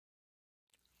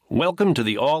Welcome to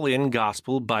the All-In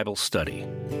Gospel Bible Study.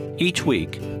 Each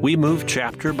week, we move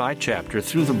chapter by chapter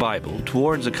through the Bible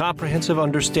towards a comprehensive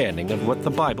understanding of what the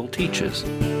Bible teaches.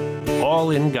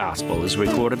 All-In Gospel is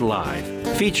recorded live,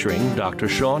 featuring Dr.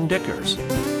 Sean Dickers.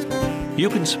 You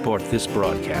can support this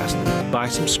broadcast by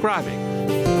subscribing.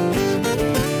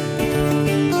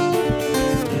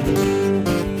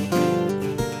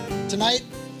 Tonight,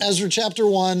 Ezra chapter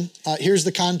 1, here's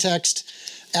the context.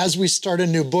 As we start a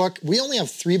new book, we only have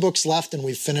 3 books left and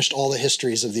we've finished all the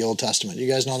histories of the Old Testament. You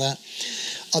guys know that?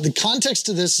 The context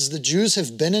to this is the Jews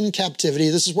have been in captivity.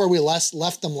 This is where we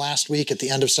left them last week at the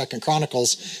end of 2nd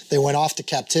Chronicles. They went off to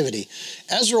captivity.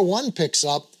 Ezra 1 picks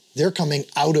up, they're coming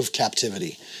out of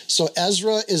captivity. So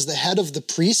Ezra is the head of the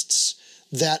priests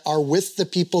that are with the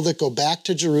people that go back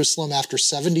to Jerusalem after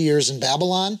 70 years in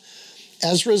Babylon.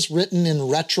 Ezra's written in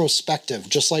retrospective,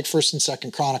 just like 1st and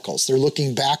 2nd Chronicles. They're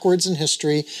looking backwards in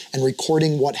history and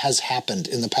recording what has happened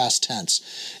in the past tense.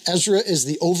 Ezra is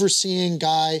the overseeing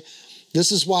guy.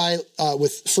 This is why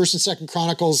with 1st and 2nd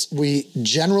Chronicles, we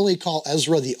generally call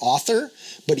Ezra the author,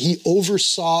 but he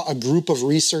oversaw a group of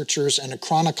researchers and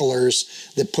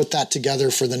chroniclers that put that together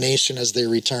for the nation as they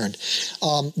returned.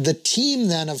 The team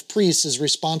then of priests is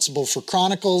responsible for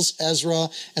Chronicles, Ezra,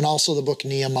 and also the book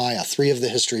Nehemiah, 3 of the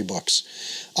history books.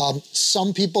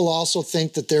 Some people also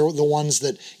think that they're the ones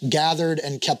that gathered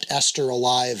and kept Esther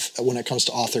alive when it comes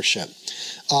to authorship.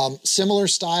 Similar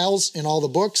styles in all the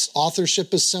books.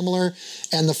 Authorship is similar,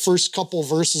 and the first couple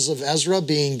verses of Ezra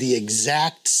being the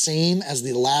exact same as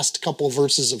the last couple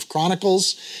verses of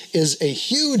Chronicles is a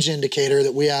huge indicator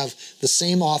that we have the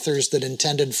same authors that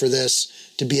intended for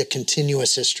this to be a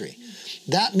continuous history.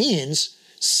 That means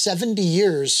 70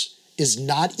 years is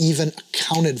not even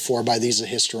accounted for by these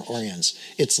historians.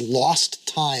 It's lost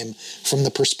time from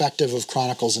the perspective of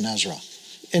Chronicles and Ezra.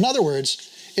 In other words,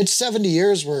 it's 70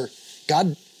 years where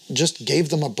God just gave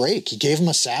them a break. He gave them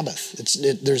a Sabbath.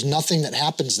 There's nothing that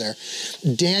happens there.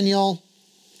 Daniel,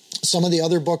 some of the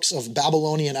other books of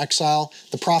Babylonian exile,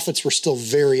 the prophets were still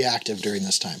very active during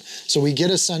this time. So we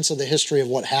get a sense of the history of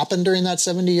what happened during that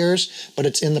 70 years, but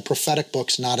it's in the prophetic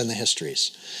books, not in the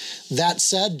histories. That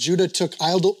said, Judah took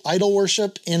idol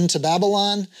worship into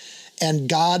Babylon, and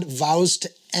God vows to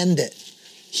end it.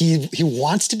 He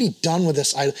wants to be done with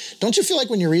this idol. Don't you feel like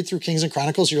when you read through Kings and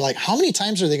Chronicles, you're like, how many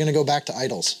times are they going to go back to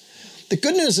idols? The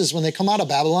good news is when they come out of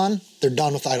Babylon, they're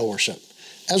done with idol worship.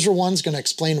 Ezra 1's going to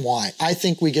explain why. I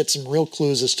think we get some real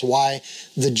clues as to why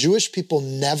the Jewish people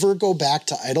never go back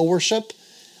to idol worship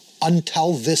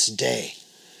until this day.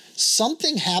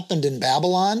 Something happened in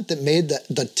Babylon that made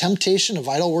the temptation of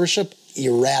idol worship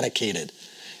eradicated.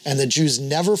 And the Jews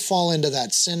never fall into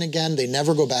that sin again. They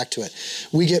never go back to it.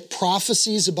 We get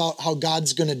prophecies about how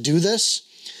God's going to do this.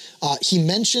 He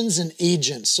mentions an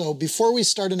agent. So before we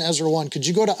start in Ezra 1, could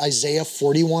you go to Isaiah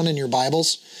 41 in your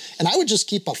Bibles? And I would just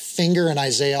keep a finger in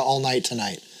Isaiah all night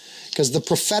tonight, because the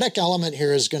prophetic element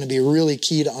here is going to be really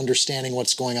key to understanding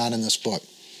what's going on in this book.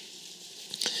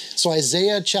 So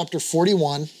Isaiah chapter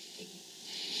 41,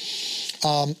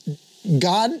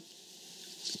 God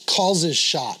calls his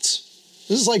shots.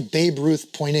 This is like Babe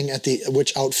Ruth pointing at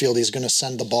which outfield he's going to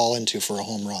send the ball into for a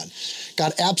home run.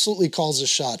 God absolutely calls his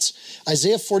shots.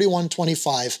 Isaiah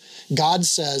 41:25, God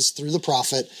says through the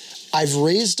prophet, I've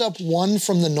raised up one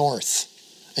from the north,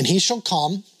 and he shall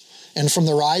come, and from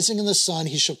the rising of the sun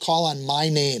he shall call on my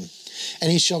name,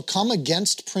 and he shall come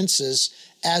against princes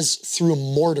as through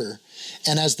mortar,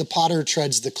 and as the potter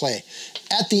treads the clay.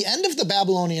 At the end of the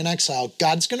Babylonian exile,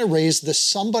 God's going to raise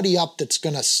somebody up that's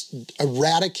going to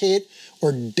eradicate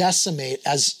or decimate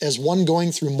as one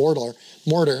going through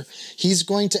mortar. He's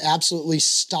going to absolutely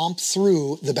stomp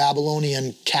through the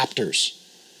Babylonian captors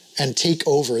and take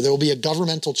over. There will be a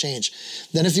governmental change.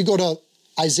 Then if you go to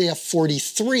Isaiah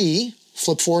 43,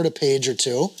 flip forward a page or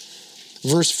two,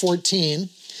 verse 14,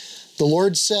 the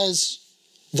Lord says,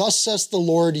 thus says the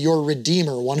Lord, your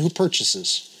Redeemer, one who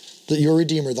purchases, your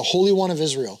Redeemer, the Holy One of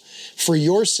Israel. For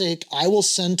your sake, I will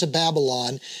send to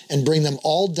Babylon and bring them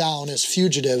all down as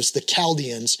fugitives, the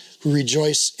Chaldeans who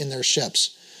rejoice in their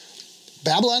ships.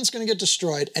 Babylon's going to get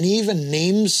destroyed, and he even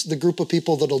names the group of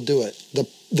people that'll do it.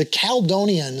 The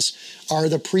Chaldeans are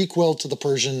the prequel to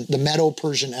the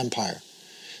Medo-Persian Empire.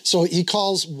 So he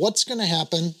calls what's going to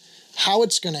happen, how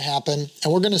it's going to happen,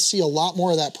 and we're going to see a lot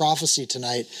more of that prophecy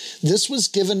tonight. This was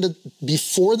given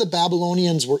before the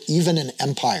Babylonians were even an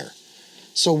empire.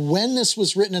 So when this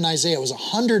was written in Isaiah, it was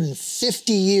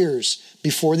 150 years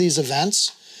before these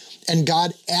events, and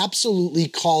God absolutely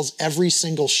calls every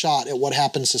single shot at what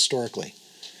happens historically.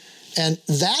 And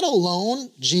that alone,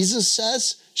 Jesus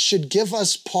says, should give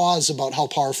us pause about how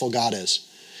powerful God is.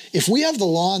 If we have the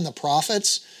law and the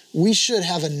prophets, we should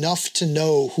have enough to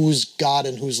know who's God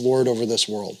and who's Lord over this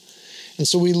world. And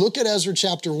so we look at Ezra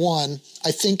chapter 1,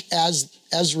 I think as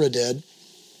Ezra did,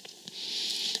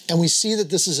 and we see that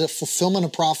this is a fulfillment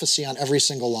of prophecy on every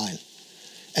single line.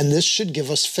 And this should give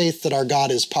us faith that our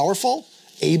God is powerful,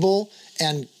 able,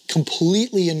 and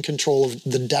completely in control of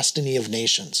the destiny of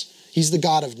nations. He's the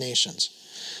God of nations.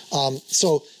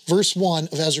 So verse 1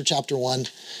 of Ezra chapter 1,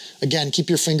 again, keep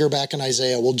your finger back in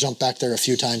Isaiah. We'll jump back there a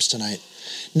few times tonight.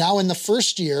 Now in the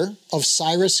first year of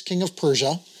Cyrus, king of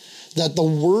Persia, that the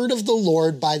word of the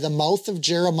Lord by the mouth of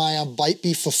Jeremiah might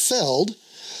be fulfilled,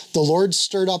 the Lord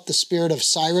stirred up the spirit of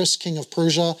Cyrus, king of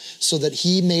Persia, so that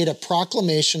he made a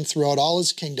proclamation throughout all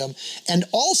his kingdom, and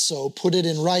also put it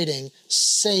in writing,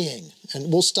 saying,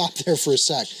 and we'll stop there for a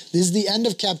sec. This is the end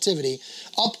of captivity.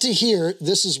 Up to here,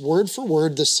 this is word for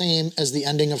word the same as the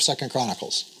ending of 2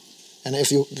 Chronicles. And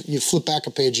if you flip back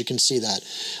a page, you can see that.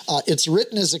 It's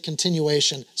written as a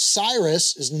continuation.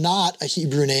 Cyrus is not a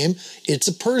Hebrew name. It's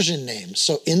a Persian name.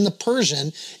 So in the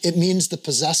Persian, it means the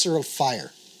possessor of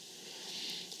fire.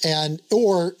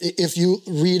 Or if you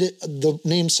read it, the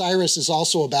name Cyrus is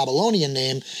also a Babylonian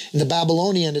name. In the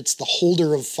Babylonian, it's the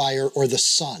holder of fire or the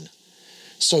sun.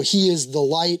 So he is the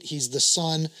light, he's the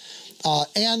sun.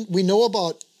 And we know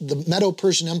about the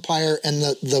Medo-Persian Empire and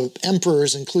the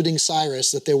emperors, including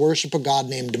Cyrus, that they worship a god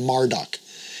named Marduk.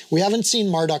 We haven't seen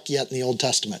Marduk yet in the Old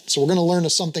Testament. So we're going to learn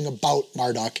something about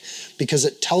Marduk because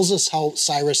it tells us how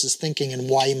Cyrus is thinking and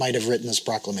why he might have written this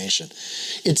proclamation.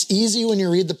 It's easy when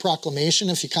you read the proclamation,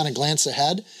 if you kind of glance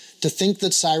ahead, to think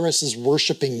that Cyrus is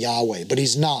worshiping Yahweh, but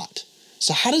he's not.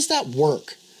 So how does that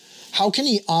work? How can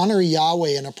he honor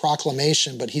Yahweh in a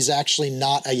proclamation, but he's actually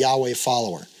not a Yahweh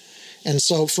follower? And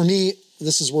so for me,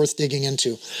 this is worth digging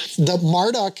into. The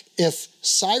Marduk, if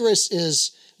Cyrus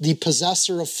is the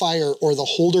possessor of fire or the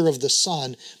holder of the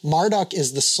sun, Marduk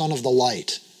is the son of the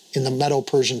light in the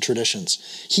Medo-Persian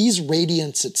traditions. He's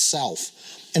radiance itself,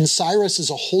 and Cyrus is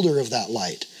a holder of that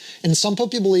light. And some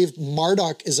people believe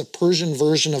Marduk is a Persian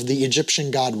version of the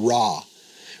Egyptian god Ra.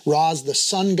 Ra is the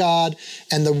sun god,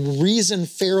 and the reason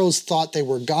pharaohs thought they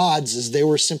were gods is they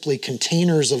were simply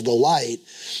containers of the light,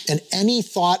 and any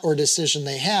thought or decision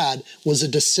they had was a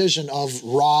decision of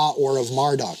Ra or of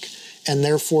Marduk. And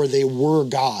therefore they were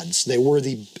gods. They were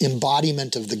the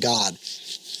embodiment of the god.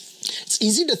 It's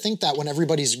easy to think that when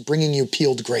everybody's bringing you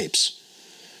peeled grapes,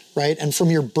 right? And from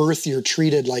your birth, you're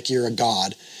treated like you're a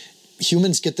god.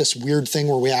 Humans get this weird thing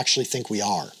where we actually think we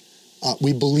are.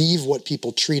 We believe what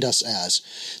people treat us as.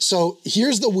 So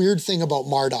here's the weird thing about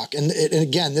Marduk. And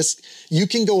again, you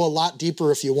can go a lot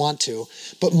deeper if you want to.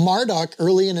 But Marduk,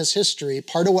 early in his history,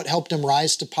 part of what helped him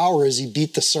rise to power is he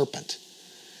beat the serpent.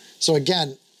 So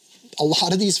again, a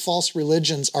lot of these false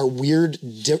religions are weird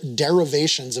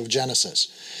derivations of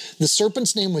Genesis. The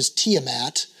serpent's name was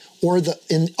Tiamat, or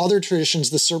in other traditions,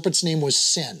 the serpent's name was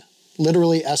Sin,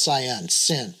 literally S-I-N,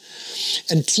 Sin.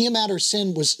 And Tiamat or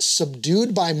Sin was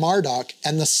subdued by Marduk,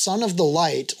 and the son of the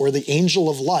light, or the angel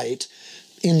of light,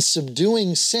 in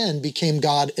subduing Sin, became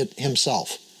God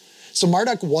himself. So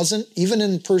Marduk wasn't, even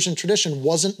in Persian tradition,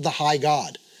 wasn't the high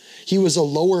god. He was a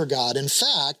lower god. In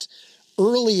fact,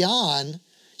 early on,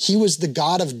 he was the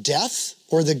god of death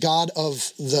or the god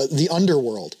of the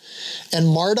underworld. And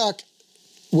Marduk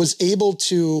was able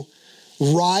to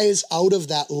rise out of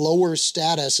that lower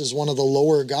status as one of the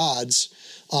lower gods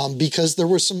because there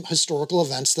were some historical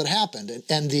events that happened.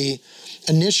 And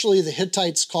initially the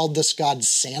Hittites called this god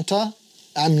Santa.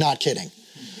 I'm not kidding.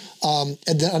 And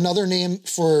then another name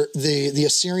for the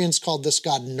Assyrians called this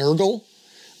god Nergal.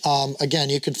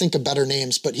 Again, you could think of better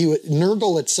names, but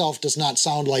Nergal itself does not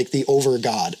sound like the over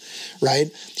god,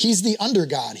 right? He's the under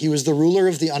god. He was the ruler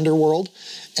of the underworld,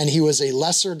 and he was a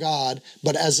lesser god.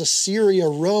 But as Assyria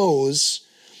rose,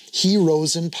 he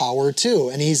rose in power too.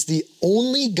 And he's the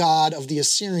only god of the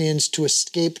Assyrians to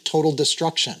escape total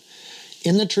destruction.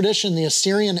 In the tradition, the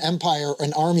Assyrian Empire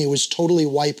and army was totally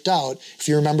wiped out, if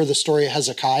you remember the story of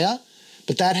Hezekiah,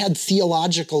 but that had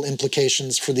theological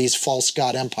implications for these false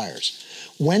god empires.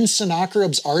 When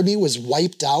Sennacherib's army was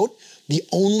wiped out, the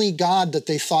only god that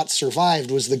they thought survived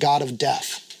was the god of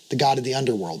death, the god of the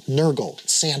underworld, Nergal,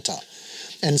 Santa.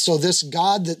 And so this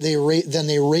god that they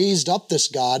raised up this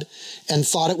god and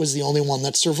thought it was the only one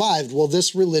that survived. Well,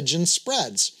 this religion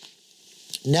spreads.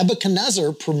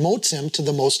 Nebuchadnezzar promotes him to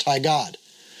the Most High God.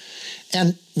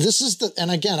 And this is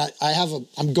and again,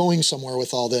 I'm going somewhere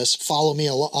with all this. Follow me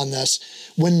on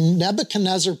this. When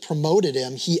Nebuchadnezzar promoted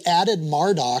him, he added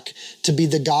Marduk to be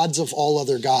the gods of all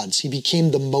other gods. He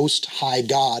became the Most High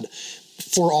God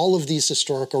for all of these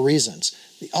historical reasons.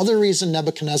 The other reason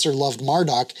Nebuchadnezzar loved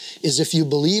Marduk is if you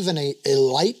believe in a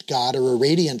light god or a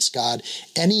radiance god,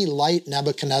 any light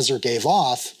Nebuchadnezzar gave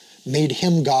off made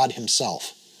him God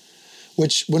himself.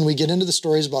 Which, when we get into the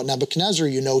stories about Nebuchadnezzar,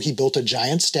 you know he built a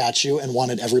giant statue and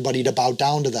wanted everybody to bow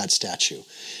down to that statue.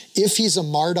 If he's a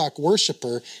Marduk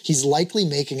worshiper, he's likely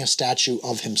making a statue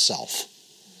of himself,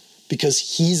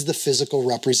 because he's the physical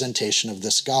representation of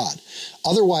this god.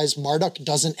 Otherwise, Marduk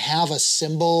doesn't have a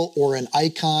symbol or an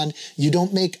icon. You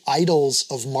don't make idols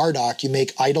of Marduk, you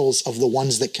make idols of the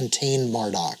ones that contain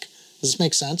Marduk. Does this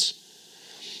make sense?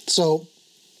 So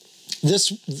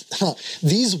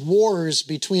these wars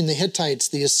between the Hittites,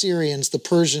 the Assyrians, the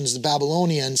Persians, the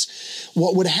Babylonians,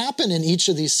 what would happen in each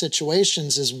of these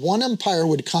situations is one empire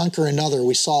would conquer another.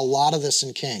 We saw a lot of this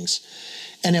in Kings.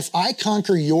 And if I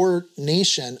conquer your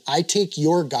nation, I take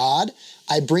your God,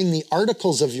 I bring the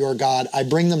articles of your God, I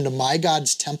bring them to my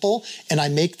God's temple, and I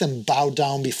make them bow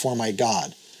down before my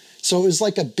God. So it was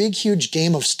like a big, huge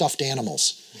game of stuffed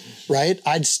animals, right?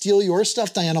 I'd steal your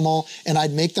stuffed animal, and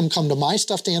I'd make them come to my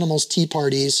stuffed animals' tea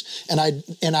parties, and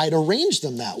I'd arrange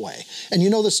them that way. And you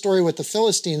know the story with the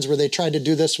Philistines where they tried to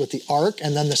do this with the ark,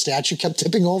 and then the statue kept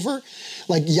tipping over?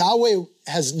 Like, Yahweh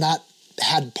has not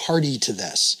had party to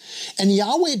this. And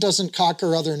Yahweh doesn't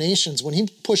conquer other nations. When he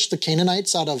pushed the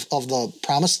Canaanites out of the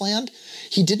promised land,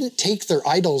 he didn't take their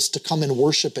idols to come and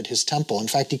worship at his temple. In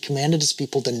fact, he commanded his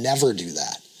people to never do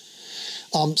that.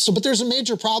 But there's a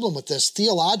major problem with this.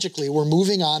 Theologically, we're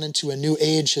moving on into a new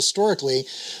age historically,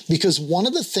 because one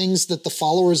of the things that the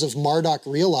followers of Marduk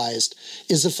realized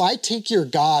is if I take your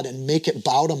God and make it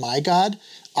bow to my God,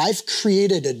 I've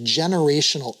created a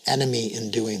generational enemy in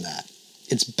doing that.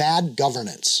 It's bad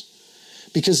governance,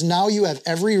 because now you have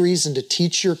every reason to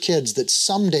teach your kids that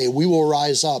someday we will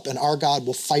rise up and our God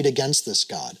will fight against this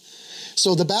God.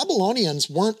 So the Babylonians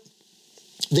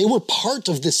they were part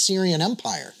of the Syrian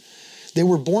Empire. They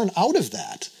were born out of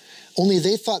that. Only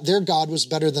they thought their God was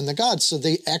better than the God. So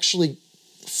they actually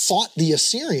fought the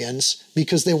Assyrians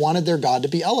because they wanted their God to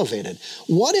be elevated.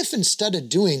 What if instead of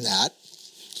doing that,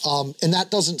 and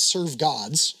that doesn't serve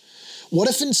gods, what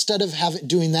if instead of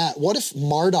doing that, what if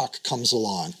Marduk comes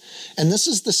along? And this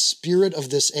is the spirit of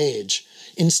this age.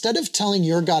 Instead of telling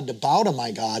your God to bow to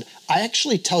my God, I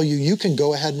actually tell you, you can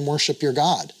go ahead and worship your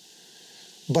God.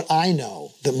 But I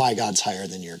know that my God's higher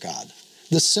than your God.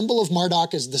 The symbol of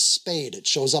Marduk is the spade. It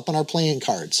shows up on our playing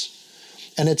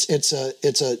cards. And it's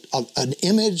an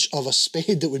image of a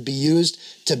spade that would be used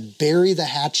to bury the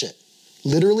hatchet,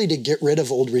 literally to get rid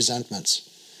of old resentments.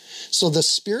 So the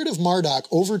spirit of Marduk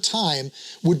over time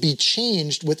would be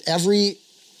changed with every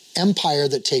empire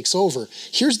that takes over.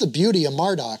 Here's the beauty of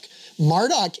Marduk.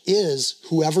 Marduk is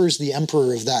whoever's the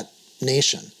emperor of that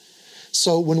nation.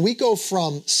 So when we go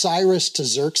from Cyrus to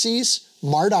Xerxes,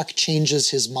 Marduk changes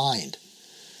his mind.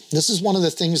 This is one of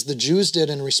the things the Jews did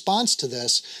in response to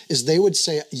this, is they would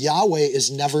say Yahweh is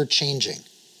never changing.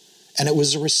 And it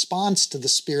was a response to the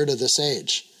spirit of this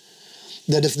age.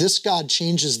 That if this God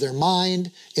changes their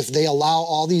mind, if they allow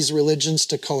all these religions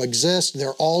to coexist,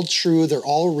 they're all true, they're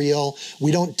all real,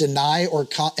 we don't deny or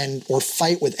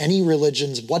fight with any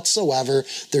religions whatsoever,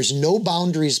 there's no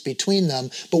boundaries between them,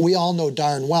 but we all know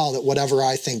darn well that whatever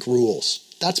I think rules.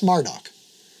 That's Marduk.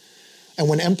 And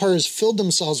when empires filled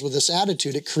themselves with this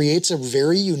attitude, it creates a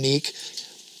very unique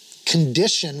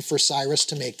condition for Cyrus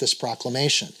to make this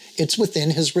proclamation. It's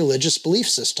within his religious belief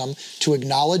system to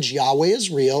acknowledge Yahweh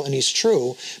is real and he's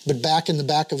true, but back in the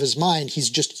back of his mind, he's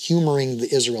just humoring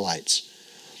the Israelites.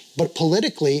 But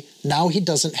politically, now he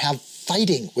doesn't have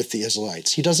fighting with the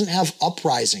Israelites. He doesn't have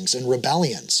uprisings and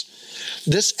rebellions.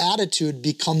 This attitude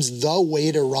becomes the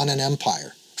way to run an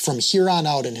empire from here on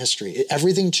out in history.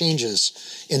 Everything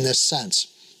changes in this sense.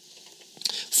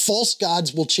 False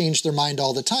gods will change their mind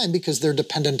all the time because they're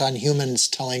dependent on humans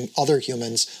telling other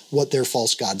humans what their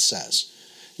false god says.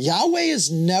 Yahweh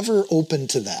is never open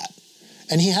to that.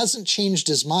 And he hasn't changed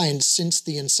his mind since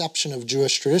the inception of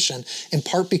Jewish tradition, in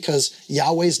part because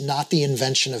Yahweh's not the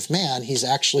invention of man. He's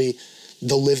actually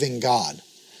the living God.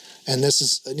 And this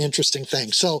is an interesting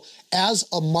thing. So as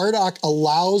a Marduk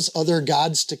allows other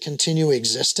gods to continue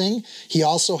existing, he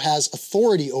also has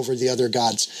authority over the other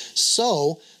gods.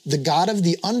 So the god of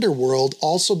the underworld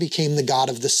also became the god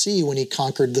of the sea when he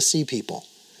conquered the sea people.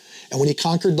 And when he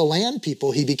conquered the land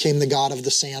people, he became the god of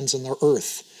the sands and the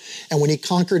earth. And when he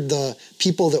conquered the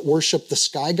people that worship the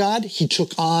sky god, he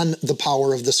took on the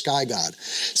power of the sky god.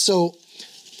 So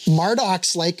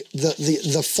Marduk's like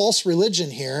the false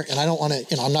religion here, and I don't want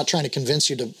to, I'm not trying to convince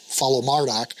you to follow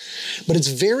Marduk, but it's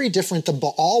very different than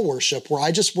Baal worship, where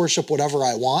I just worship whatever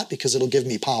I want because it'll give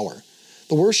me power.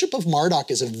 The worship of Marduk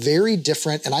is a very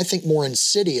different and I think more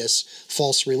insidious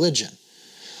false religion,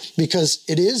 because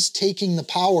it is taking the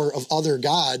power of other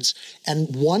gods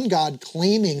and one God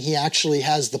claiming he actually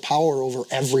has the power over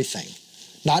everything,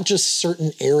 not just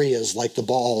certain areas like the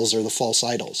Baals or the false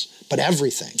idols, but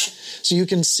everything. So you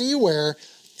can see where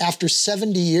after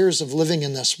 70 years of living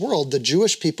in this world, the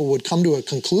Jewish people would come to a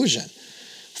conclusion.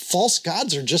 False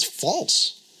gods are just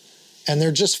false and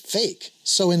they're just fake.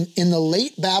 So in the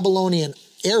late Babylonian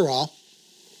era,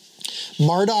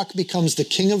 Marduk becomes the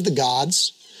king of the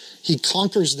gods. He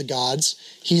conquers the gods.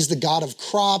 He's the god of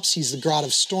crops. He's the god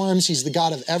of storms. He's the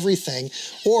god of everything.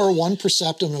 Or one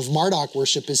perception of Marduk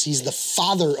worship is he's the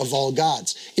father of all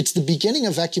gods. It's the beginning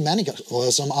of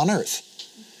ecumenicalism on earth.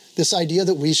 This idea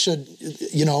that we should,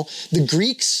 the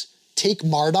Greeks take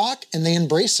Marduk and they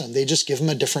embrace him. They just give him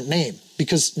a different name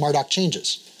because Marduk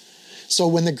changes. So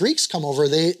when the Greeks come over,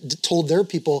 they told their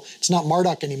people, it's not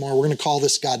Marduk anymore. We're going to call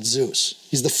this god Zeus.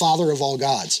 He's the father of all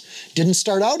gods. Didn't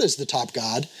start out as the top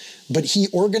god, but he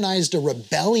organized a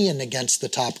rebellion against the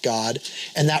top god,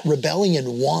 and that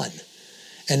rebellion won.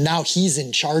 And now he's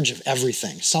in charge of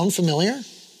everything. Sound familiar?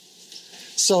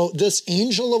 So this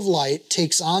angel of light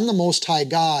takes on the Most High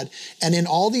God, and in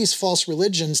all these false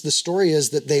religions, the story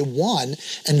is that they won,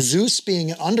 and Zeus,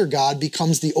 being an under god,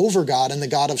 becomes the over god and the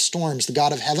god of storms, the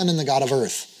god of heaven and the god of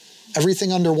earth.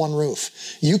 Everything under one roof.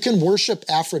 You can worship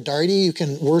Aphrodite, you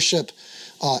can worship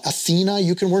Athena,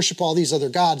 you can worship all these other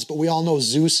gods, but we all know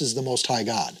Zeus is the Most High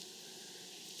God.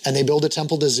 And they build a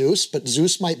temple to Zeus, but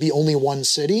Zeus might be only one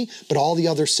city, but all the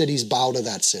other cities bow to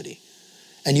that city.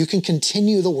 And you can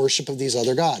continue the worship of these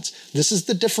other gods. This is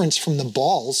the difference from the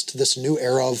Baals to this new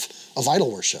era of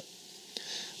idol worship.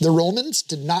 The Romans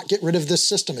did not get rid of this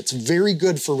system. It's very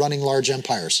good for running large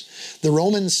empires. The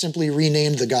Romans simply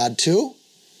renamed the god to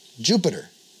Jupiter.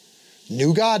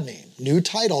 New god name, new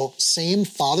title, same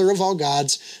father of all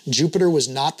gods. Jupiter was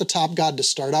not the top god to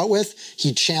start out with.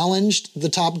 He challenged the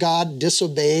top god,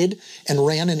 disobeyed, and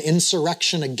ran an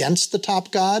insurrection against the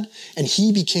top god, and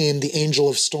he became the angel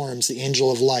of storms, the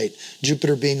angel of light,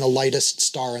 Jupiter being the lightest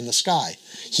star in the sky.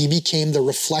 He became the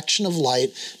reflection of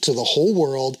light to the whole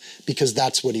world because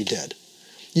that's what he did.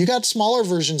 You got smaller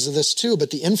versions of this too, but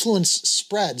the influence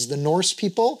spreads. The Norse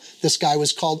people, this guy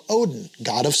was called Odin,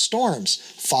 god of storms,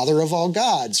 father of all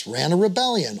gods, ran a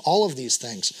rebellion, all of these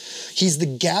things. He's the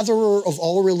gatherer of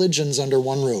all religions under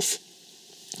one roof.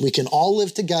 We can all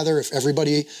live together if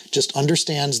everybody just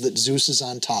understands that Zeus is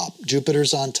on top,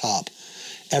 Jupiter's on top.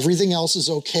 Everything else is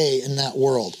okay in that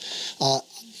world.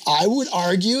 I would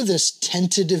argue this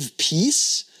tentative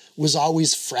peace was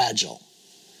always fragile.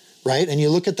 Right? And you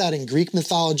look at that in Greek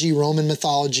mythology, Roman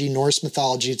mythology, Norse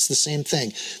mythology, it's the same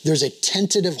thing. There's a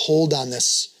tentative hold on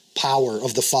this power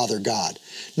of the Father God.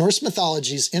 Norse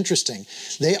mythology is interesting.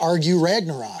 They argue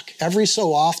Ragnarok. Every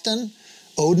so often,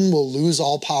 Odin will lose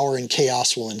all power and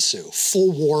chaos will ensue.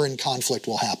 Full war and conflict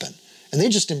will happen. And they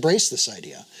just embrace this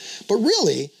idea. But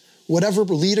really, whatever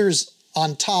leaders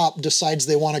on top decides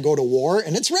they want to go to war,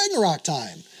 and it's Ragnarok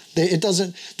time.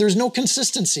 There's no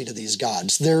consistency to these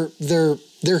gods.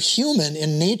 They're human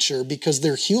in nature because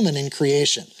they're human in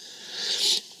creation.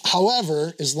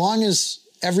 However, as long as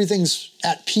everything's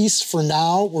at peace for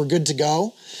now, we're good to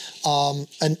go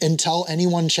until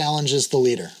anyone challenges the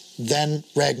leader. Then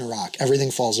Ragnarok,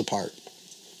 everything falls apart.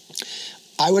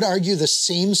 I would argue the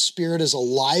same spirit is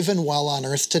alive and well on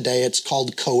earth today. It's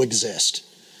called coexist.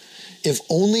 If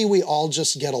only we all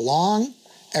just get along,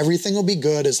 everything will be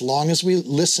good as long as we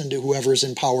listen to whoever's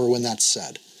in power when that's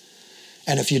said.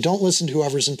 And if you don't listen to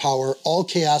whoever's in power, all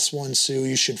chaos will ensue.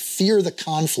 You should fear the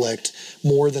conflict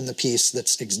more than the peace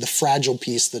the fragile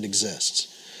peace that exists.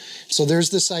 So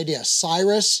there's this idea.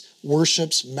 Cyrus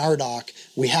worships Marduk.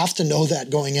 We have to know that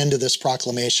going into this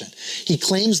proclamation. He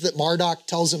claims that Marduk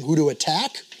tells him who to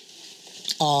attack.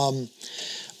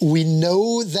 We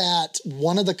know that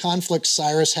one of the conflicts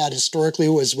Cyrus had historically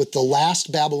was with the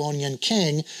last Babylonian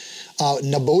king,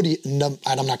 I'm not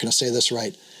going to say this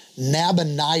right,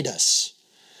 Nabonidus,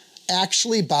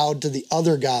 actually bowed to the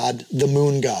other god, the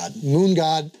moon god. Moon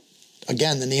god,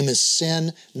 again, the name is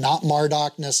Sin, not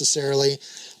Marduk necessarily.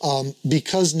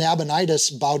 Because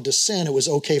Nabonidus bowed to Sin, it was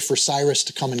okay for Cyrus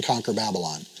to come and conquer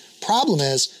Babylon. Problem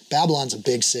is, Babylon's a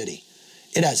big city.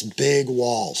 It has big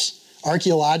walls.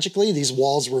 Archaeologically, these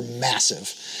walls were massive.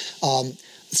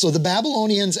 So the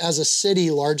Babylonians as a city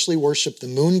largely worshiped the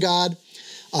moon god.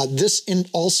 This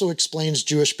also explains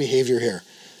Jewish behavior here.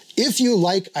 If you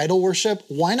like idol worship,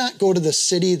 why not go to the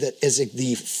city that is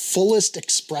the fullest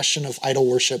expression of idol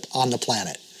worship on the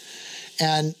planet?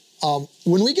 And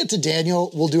When we get to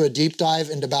Daniel, we'll do a deep dive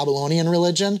into Babylonian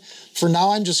religion. For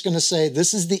now, I'm just going to say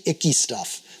this is the icky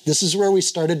stuff. This is where we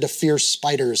started to fear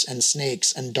spiders and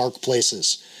snakes and dark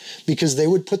places, because they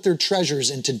would put their treasures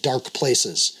into dark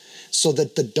places so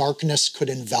that the darkness could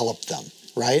envelop them,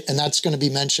 right? And that's going to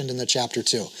be mentioned in the chapter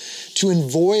 2. To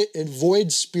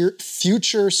avoid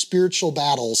future spiritual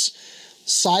battles,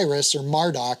 Cyrus, or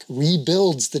Marduk,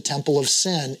 rebuilds the temple of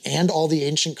sin and all the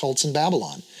ancient cults in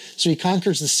Babylon. So he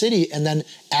conquers the city and then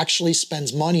actually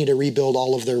spends money to rebuild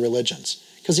all of their religions,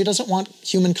 because he doesn't want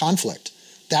human conflict.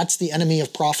 That's the enemy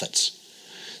of prophets.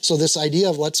 So this idea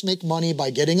of let's make money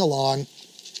by getting along.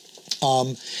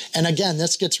 And again,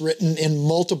 this gets written in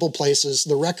multiple places.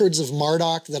 The records of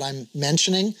Marduk that I'm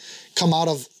mentioning come out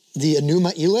of the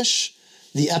Enuma Elish,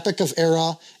 the Epic of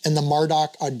Era, and the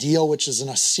Marduk Adil, which is an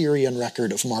Assyrian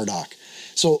record of Marduk.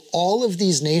 So all of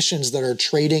these nations that are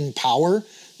trading power,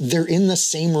 they're in the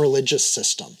same religious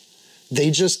system.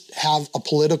 They just have a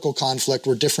political conflict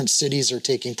where different cities are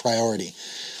taking priority.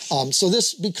 So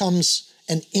this becomes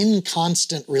an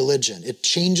inconstant religion. It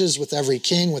changes with every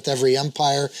king, with every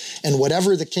empire, and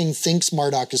whatever the king thinks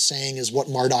Marduk is saying is what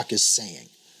Marduk is saying.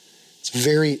 It's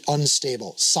very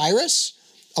unstable. Cyrus,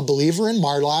 a believer in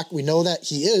Marduk, we know that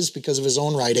he is because of his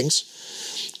own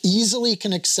writings, easily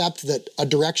can accept that a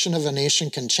direction of a nation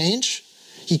can change.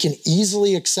 He can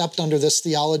easily accept under this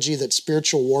theology that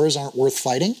spiritual wars aren't worth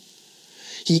fighting.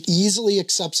 He easily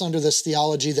accepts under this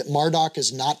theology that Marduk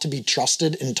is not to be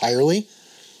trusted entirely,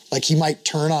 like he might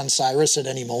turn on Cyrus at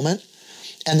any moment,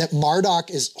 and that Marduk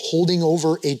is holding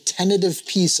over a tentative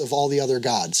piece of all the other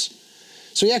gods.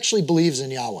 So he actually believes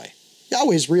in Yahweh.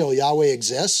 Yahweh's real, Yahweh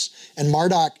exists, and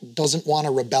Marduk doesn't want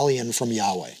a rebellion from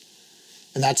Yahweh.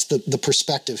 And that's the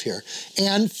perspective here.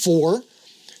 And 4,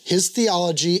 his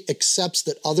theology accepts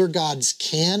that other gods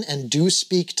can and do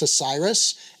speak to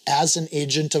Cyrus as an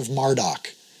agent of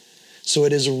Marduk. So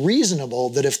it is reasonable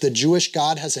that if the Jewish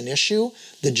God has an issue,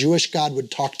 the Jewish God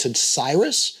would talk to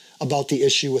Cyrus about the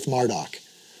issue with Marduk.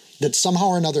 That somehow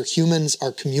or another humans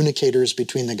are communicators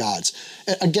between the gods.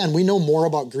 Again, we know more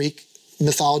about Greek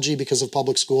mythology because of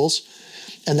public schools,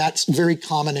 and that's very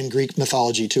common in Greek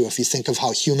mythology too, if you think of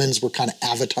how humans were kind of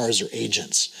avatars or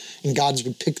agents, and gods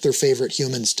would pick their favorite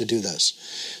humans to do this.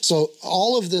 So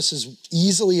all of this is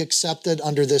easily accepted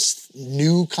under this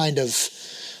new kind of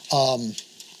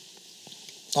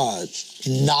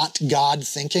not God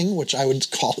thinking, which I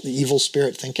would call the evil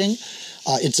spirit thinking.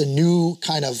 It's a new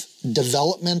kind of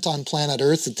development on planet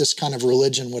Earth that this kind of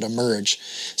religion would emerge.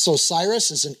 So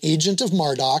Cyrus, as an agent of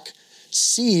Marduk,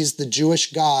 sees the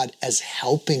Jewish God as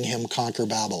helping him conquer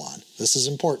Babylon. This is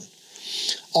important.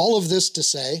 All of this to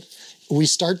say, we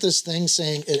start this thing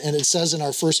saying, and it says in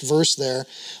our first verse there,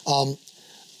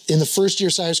 in the first year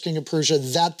Cyrus king of Persia,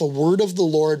 that the word of the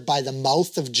Lord by the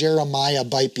mouth of Jeremiah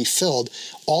might be filled.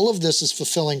 All of this is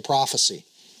fulfilling prophecy.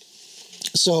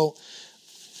 So,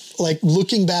 like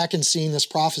looking back and seeing this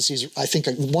prophecy is, I think,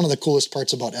 one of the coolest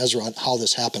parts about Ezra and how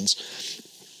this happens.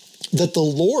 That the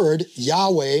Lord,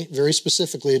 Yahweh, very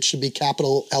specifically, it should be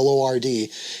capital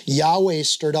L-O-R-D, Yahweh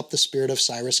stirred up the spirit of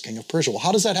Cyrus, king of Persia. Well,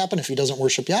 how does that happen if he doesn't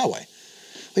worship Yahweh?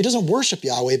 Well, he doesn't worship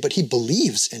Yahweh, but he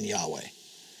believes in Yahweh.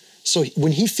 So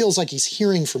when he feels like he's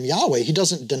hearing from Yahweh, he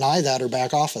doesn't deny that or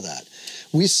back off of that.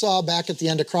 We saw back at the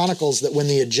end of Chronicles that when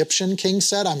the Egyptian king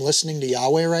said, I'm listening to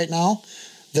Yahweh right now,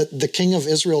 that the king of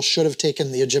Israel should have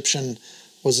taken the Egyptian,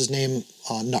 was his name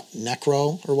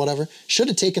Necro or whatever, should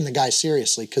have taken the guy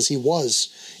seriously, because he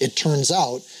was, it turns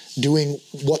out, doing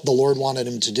what the Lord wanted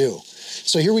him to do.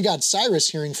 So here we got Cyrus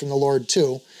hearing from the Lord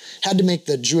too. Had to make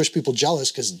the Jewish people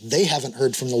jealous because they haven't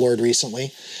heard from the Lord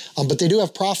recently, but they do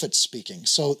have prophets speaking.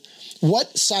 So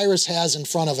what Cyrus has in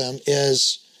front of him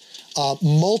is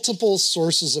multiple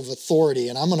sources of authority,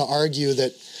 and I'm going to argue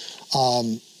that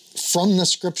from the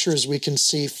scriptures we can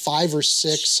see 5 or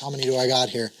 6, how many do I got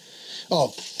here?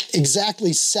 Oh,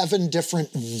 exactly 7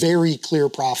 different very clear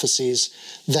prophecies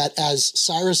that as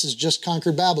Cyrus has just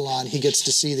conquered Babylon, he gets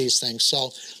to see these things. So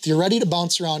if you're ready to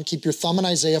bounce around, keep your thumb in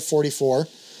Isaiah 44.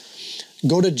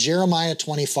 Go to Jeremiah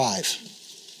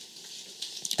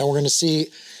 25. And we're going to see,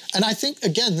 and I think,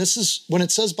 again, this is, when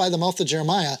it says by the mouth of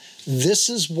Jeremiah, this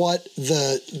is what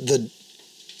the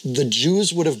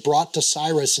Jews would have brought to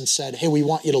Cyrus and said, hey, we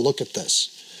want you to look at this.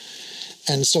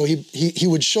 And so he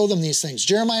would show them these things.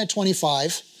 Jeremiah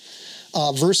 25,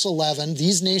 verse 11,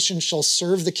 these nations shall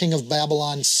serve the king of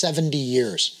Babylon 70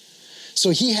 years.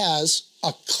 So he has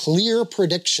a clear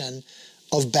prediction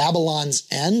of Babylon's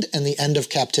end and the end of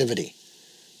captivity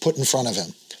put in front of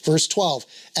him. Verse 12,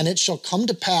 and it shall come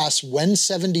to pass when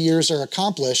 70 years are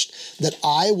accomplished that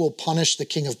I will punish the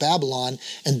king of Babylon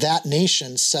and that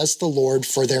nation, says the Lord,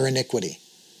 for their iniquity.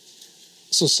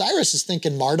 So Cyrus is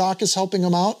thinking Marduk is helping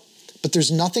him out, but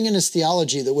there's nothing in his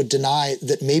theology that would deny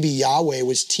that maybe Yahweh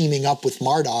was teaming up with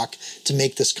Marduk to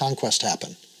make this conquest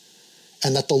happen.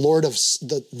 And that the Lord of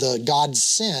the God's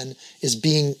sin is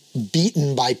being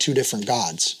beaten by two different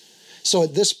gods. So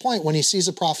at this point, when he sees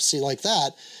a prophecy like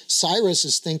that, Cyrus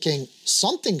is thinking,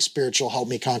 something spiritual helped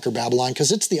me conquer Babylon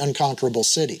because it's the unconquerable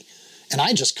city. And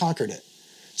I just conquered it.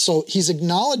 So he's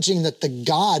acknowledging that the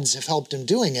gods have helped him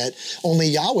doing it, only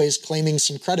Yahweh's claiming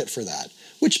some credit for that.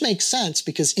 Which makes sense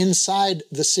because inside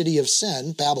the city of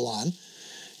sin, Babylon,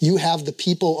 you have the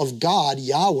people of God,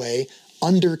 Yahweh,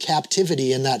 under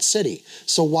captivity in that city.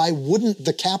 So why wouldn't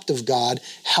the captive God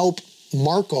help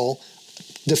Marduk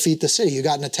defeat the city? You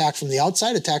got an attack from the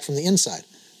outside, attack from the inside.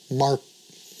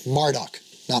 Marduk,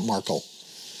 not Markle.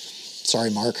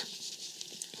 Sorry, Mark.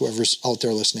 Whoever's out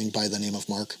there listening by the name of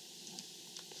Mark.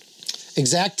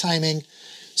 Exact timing.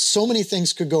 So many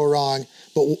things could go wrong.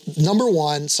 But number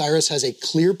one, Cyrus has a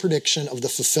clear prediction of the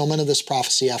fulfillment of this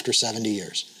prophecy after 70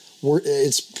 years.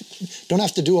 Don't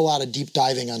have to do a lot of deep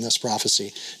diving on this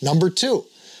prophecy. Number two,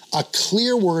 a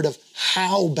clear word of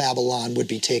how Babylon would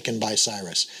be taken by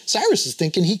Cyrus. Cyrus is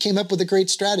thinking he came up with a great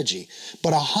strategy.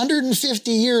 But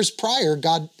 150 years prior,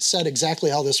 God said exactly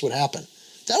how this would happen.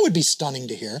 That would be stunning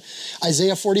to hear.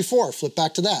 Isaiah 44, flip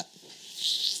back to that.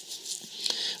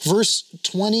 Verse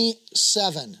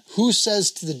 27, who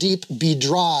says to the deep, be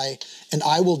dry, and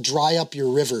I will dry up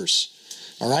your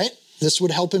rivers. All right? This would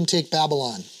help him take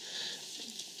Babylon.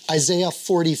 Isaiah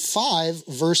 45,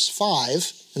 verse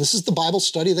 5, and this is the Bible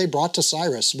study they brought to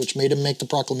Cyrus, which made him make the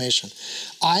proclamation.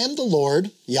 I am the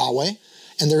Lord, Yahweh,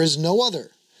 and there is no other.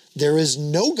 There is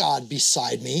no God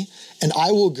beside me, and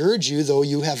I will gird you, though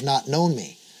you have not known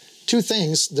me. Two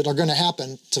things that are going to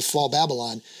happen to fall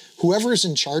Babylon. Whoever's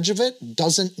in charge of it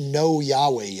doesn't know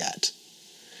Yahweh yet.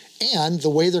 And the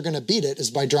way they're going to beat it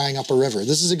is by drying up a river.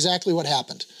 This is exactly what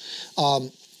happened.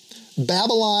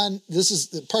 Babylon, this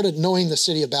is part of knowing the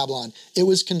city of Babylon. It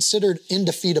was considered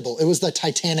indefeatable. It was the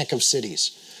Titanic of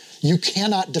cities. You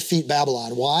cannot defeat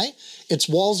Babylon. Why? Its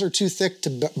walls are too thick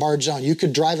to barge down. You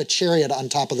could drive a chariot on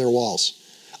top of their walls.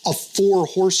 A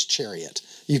 4-horse chariot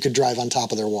you could drive on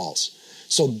top of their walls.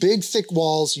 So big, thick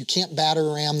walls, you can't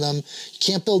batter ram them, you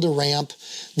can't build a ramp.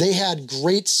 They had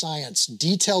great science,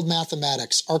 detailed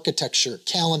mathematics, architecture,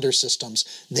 calendar systems.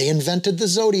 They invented the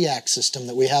zodiac system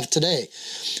that we have today.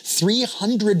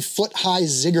 300-foot-high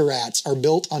ziggurats are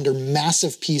built under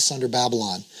massive peace under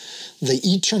Babylon. The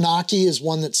Eternaki is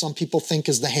one that some people think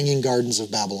is the Hanging Gardens of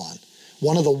Babylon.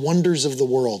 One of the wonders of the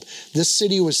world. This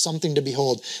city was something to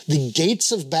behold. The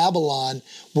gates of Babylon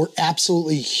were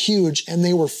absolutely huge, and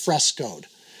they were frescoed,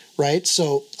 right?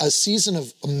 So a season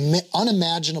of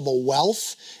unimaginable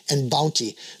wealth and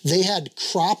bounty. They had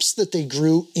crops that they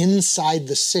grew inside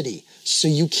the city, so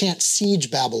you can't siege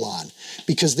Babylon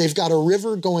because they've got a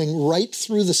river going right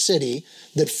through the city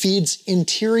that feeds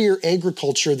interior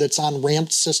agriculture that's on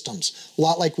ramped systems, a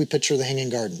lot like we picture the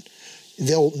Hanging Garden.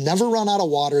 They'll never run out of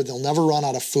water. They'll never run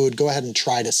out of food. Go ahead and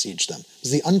try to siege them. It's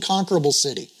the unconquerable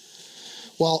city.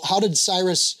 Well, how did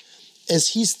Cyrus, as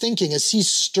he's thinking, as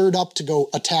he's stirred up to go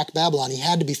attack Babylon, he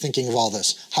had to be thinking of all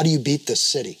this. How do you beat this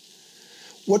city?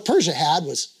 What Persia had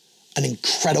was an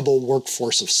incredible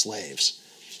workforce of slaves.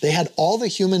 They had all the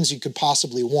humans you could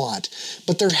possibly want,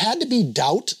 but there had to be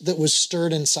doubt that was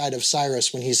stirred inside of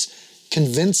Cyrus when he's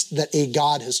convinced that a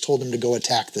god has told him to go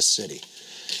attack this city.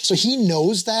 So he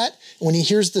knows that. When he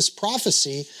hears this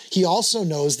prophecy, he also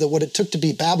knows that what it took to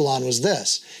beat Babylon was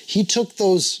this. He took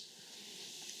those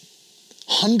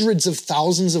hundreds of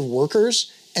thousands of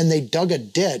workers and they dug a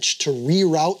ditch to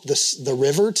reroute the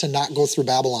river to not go through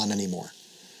Babylon anymore.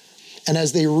 And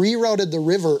as they rerouted the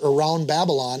river around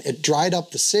Babylon, it dried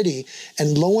up the city.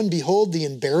 And lo and behold, the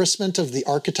embarrassment of the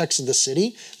architects of the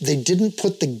city, they didn't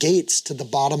put the gates to the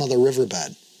bottom of the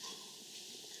riverbed.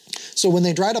 So when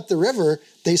they dried up the river,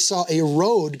 they saw a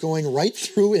road going right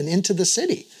through and into the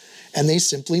city. And they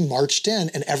simply marched in,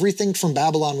 and everything from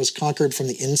Babylon was conquered from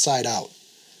the inside out.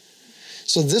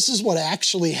 So this is what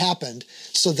actually happened.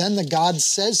 So then the God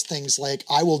says things like,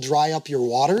 I will dry up your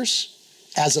waters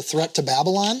as a threat to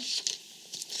Babylon.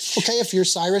 Okay, if you're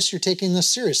Cyrus, you're taking this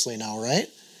seriously now, right?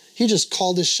 He just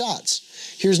called his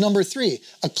shots. Here's number 3,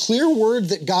 a clear word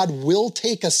that God will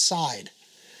take a side.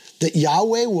 That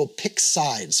Yahweh will pick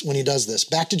sides when he does this.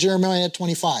 Back to Jeremiah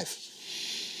 25.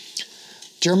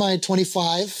 Jeremiah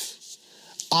 25,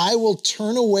 I will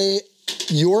turn away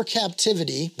your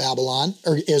captivity, Babylon,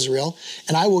 or Israel,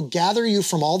 and I will gather you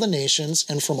from all the nations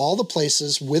and from all the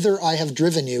places whither I have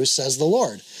driven you, says the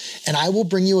Lord. And I will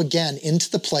bring you again into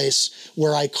the place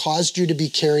where I caused you to be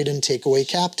carried and take away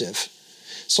captive.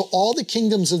 So all the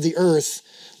kingdoms of the earth,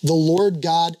 the Lord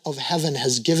God of heaven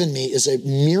has given me, is a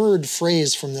mirrored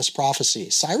phrase from this prophecy.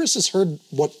 Cyrus has heard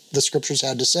what the scriptures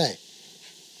had to say.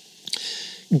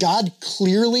 God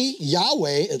clearly,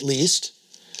 Yahweh at least,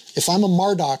 if I'm a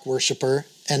Marduk worshiper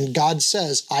and God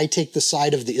says, I take the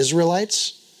side of the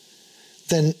Israelites,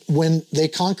 then when they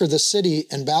conquer the city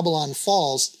and Babylon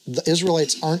falls, the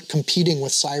Israelites aren't competing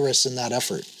with Cyrus in that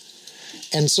effort.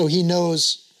 And so he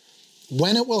knows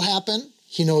when it will happen.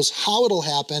 He knows how it'll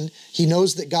happen. He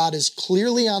knows that God is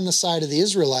clearly on the side of the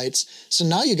Israelites. So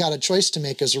now you got a choice to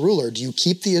make as a ruler. Do you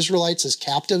keep the Israelites as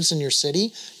captives in your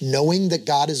city, knowing that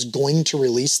God is going to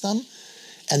release them,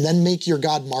 and then make your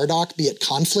god Marduk be at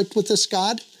conflict with this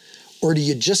God? Or do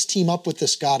you just team up with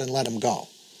this God and let him go?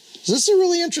 So this is a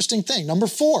really interesting thing. Number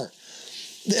 4.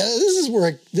 This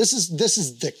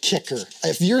is the kicker.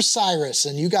 If you're Cyrus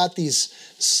and you got these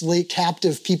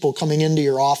captive people coming into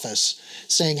your office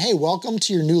saying, hey, welcome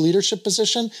to your new leadership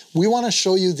position. We want to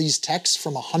show you these texts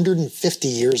from 150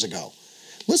 years ago.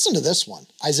 Listen to this one.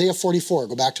 Isaiah 44.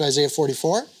 Go back to Isaiah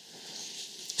 44.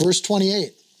 Verse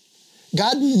 28.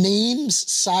 God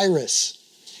names Cyrus.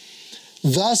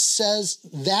 Thus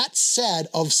said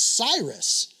of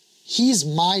Cyrus, he's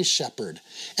my shepherd,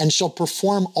 and shall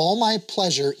perform all my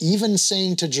pleasure, even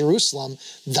saying to Jerusalem,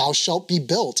 thou shalt be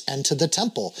built, and to the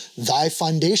temple, thy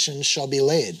foundation shall be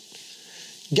laid.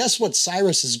 Guess what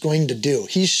Cyrus is going to do?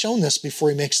 He's shown this before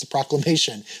he makes the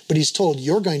proclamation, but he's told,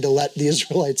 you're going to let the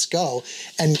Israelites go,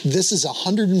 and this is a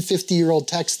 150-year-old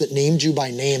text that named you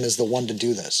by name as the one to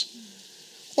do this.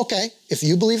 Okay, if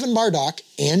you believe in Marduk,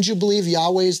 and you believe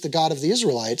Yahweh is the God of the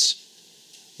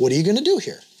Israelites, what are you going to do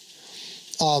here?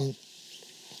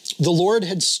 The Lord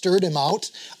had stirred him out.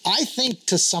 I think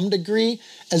to some degree,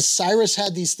 as Cyrus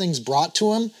had these things brought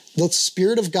to him, the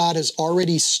Spirit of God has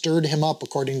already stirred him up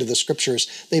according to the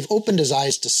scriptures. They've opened his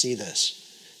eyes to see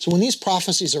this. So when these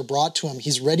prophecies are brought to him,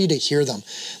 he's ready to hear them.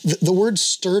 The word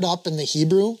stirred up in the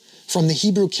Hebrew, from the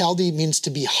Hebrew Chaldee, means to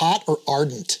be hot or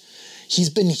ardent. He's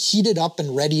been heated up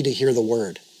and ready to hear the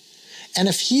word. And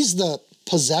if he's the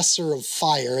possessor of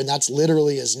fire, and that's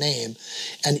literally his name,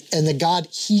 and the God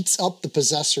heats up the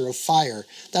possessor of fire,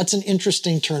 that's an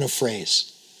interesting turn of phrase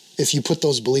if you put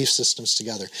those belief systems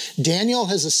together. Daniel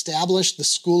has established the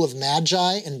school of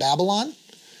Magi in Babylon.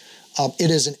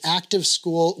 It is an active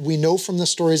school. We know from the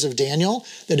stories of Daniel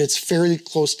that it's fairly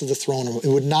close to the throne. It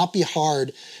would not be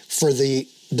hard for the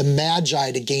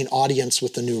Magi to gain audience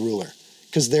with the new ruler,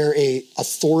 because they're a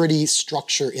authority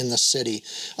structure in the city.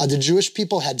 The Jewish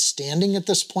people had standing at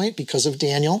this point because of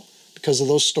Daniel, because of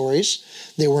those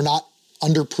stories. They were not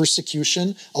under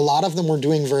persecution. A lot of them were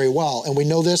doing very well. And we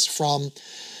know this from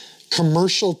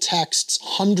commercial texts,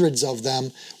 hundreds of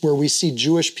them, where we see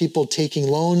Jewish people taking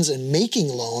loans and making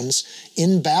loans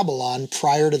in Babylon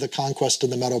prior to the conquest of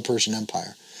the Medo-Persian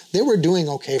Empire. They were doing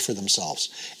okay for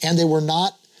themselves. And they were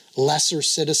not lesser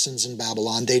citizens in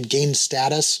Babylon. They'd gained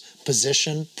status,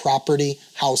 position, property,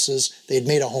 houses. They'd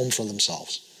made a home for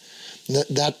themselves.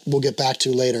 That we'll get back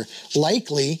to later.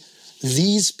 Likely,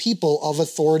 these people of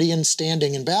authority and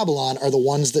standing in Babylon are the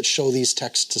ones that show these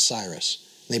texts to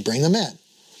Cyrus. They bring them in.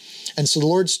 And so the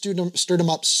Lord stirred him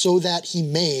up so that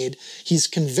he's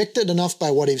convicted enough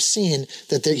by what he's seen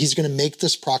that he's going to make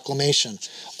this proclamation.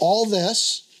 All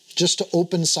this just to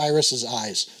open Cyrus's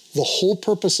eyes. The whole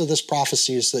purpose of this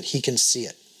prophecy is that he can see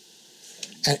it.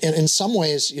 And in some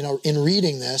ways, in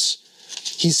reading this,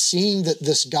 he's seeing that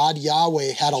this God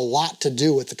Yahweh had a lot to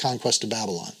do with the conquest of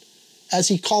Babylon. As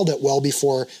he called it well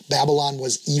before Babylon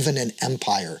was even an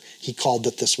empire, he called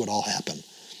that this would all happen.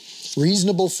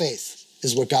 Reasonable faith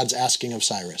is what God's asking of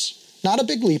Cyrus. Not a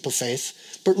big leap of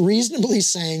faith, but reasonably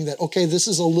saying that, okay, this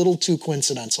is a little too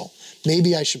coincidental.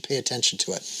 Maybe I should pay attention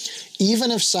to it.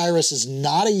 Even if Cyrus is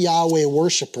not a Yahweh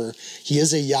worshiper, he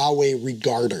is a Yahweh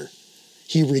regarder.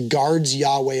 He regards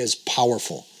Yahweh as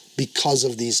powerful because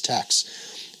of these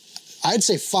texts. I'd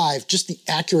say 5, just the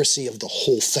accuracy of the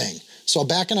whole thing. So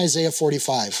back in Isaiah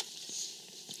 45,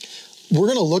 we're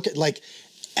going to look at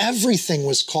everything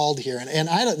was called here. And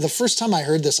the first time I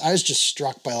heard this, I was just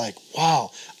struck by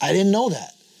wow, I didn't know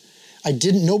that.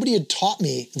 Nobody had taught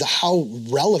me how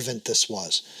relevant this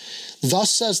was.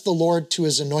 Thus says the Lord to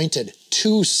his anointed,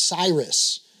 to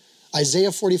Cyrus.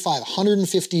 Isaiah 45,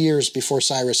 150 years before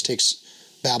Cyrus takes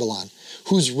Babylon.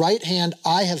 Whose right hand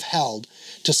I have held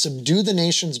to subdue the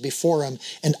nations before him,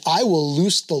 and I will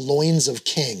loose the loins of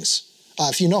kings.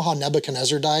 If you know how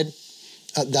Nebuchadnezzar died,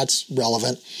 that's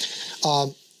relevant.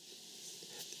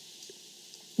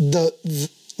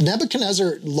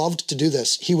 Nebuchadnezzar loved to do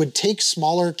this. He would take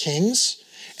smaller kings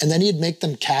and then he'd make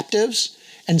them captives,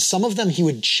 and some of them he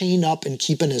would chain up and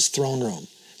keep in his throne room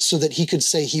so that he could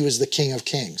say he was the king of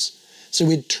kings. So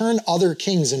he'd turn other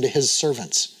kings into his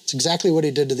servants. It's exactly what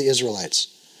he did to the Israelites.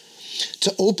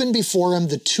 To open before him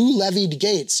the two levied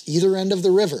gates, either end of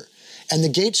the river, and the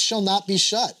gates shall not be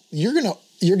shut. You're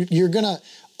gonna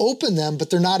open them, but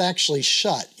they're not actually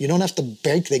shut. You don't have to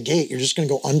break the gate. You're just gonna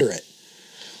go under it.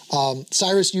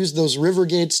 Cyrus used those river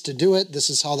gates to do it. This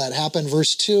is how that happened.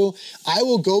 Verse 2, I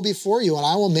will go before you and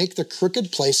I will make the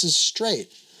crooked places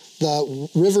straight. The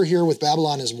river here with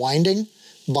Babylon is winding.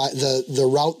 But the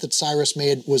route that Cyrus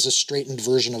made was a straightened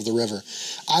version of the river.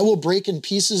 I will break in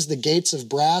pieces the gates of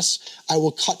brass. I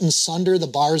will cut in sunder the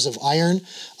bars of iron.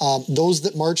 Those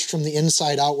that marched from the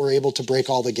inside out were able to break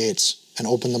all the gates and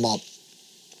open them up.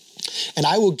 And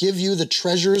I will give you the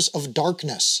treasures of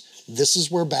darkness. This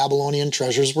is where Babylonian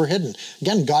treasures were hidden.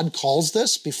 Again, God calls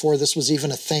this before this was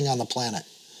even a thing on the planet.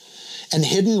 And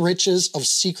hidden riches of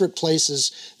secret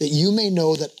places, that you may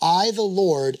know that I, the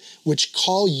Lord, which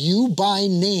call you by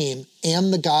name,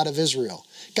 am the God of Israel.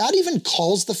 God even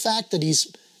calls the fact that he's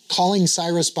calling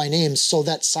Cyrus by name so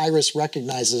that Cyrus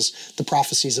recognizes the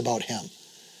prophecies about him.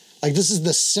 Like, this is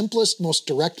the simplest, most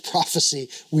direct prophecy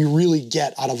we really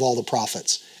get out of all the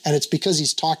prophets. And it's because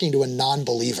he's talking to a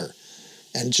non-believer.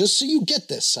 And just so you get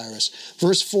this, Cyrus,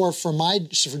 verse 4, for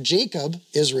Jacob,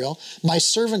 Israel, my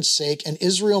servant's sake, and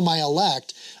Israel, my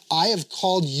elect, I have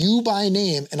called you by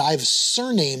name, and I have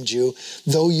surnamed you,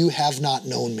 though you have not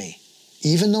known me.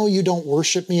 Even though you don't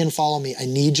worship me and follow me, I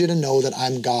need you to know that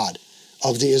I'm God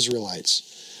of the Israelites.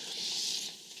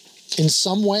 In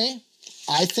some way,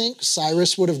 I think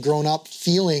Cyrus would have grown up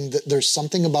feeling that there's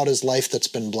something about his life that's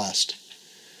been blessed.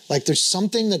 Like, there's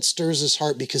something that stirs his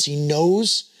heart because he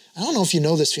knows, I don't know if you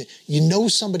know this, you know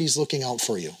somebody's looking out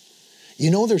for you.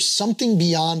 You know there's something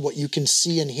beyond what you can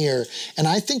see and hear. And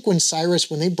I think when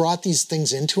they brought these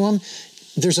things into him,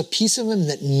 there's a piece of him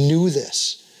that knew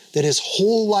this, that his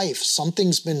whole life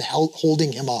something's been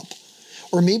holding him up.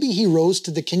 Or maybe he rose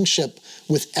to the kingship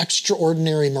with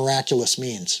extraordinary, miraculous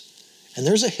means. And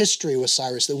there's a history with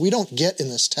Cyrus that we don't get in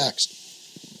this text.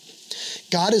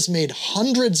 God has made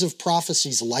hundreds of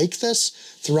prophecies like this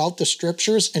throughout the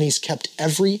scriptures, and he's kept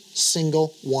every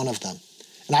single one of them.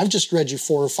 And I've just read you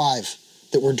 4 or 5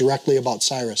 that were directly about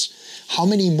Cyrus. How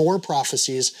many more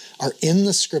prophecies are in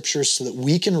the scriptures so that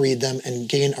we can read them and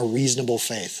gain a reasonable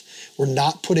faith? We're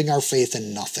not putting our faith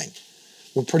in nothing.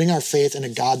 We're putting our faith in a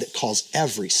God that calls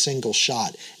every single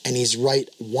shot, and he's right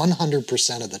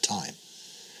 100% of the time.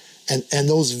 And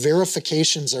those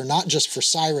verifications are not just for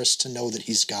Cyrus to know that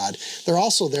he's God. They're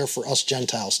also there for us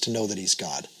Gentiles to know that he's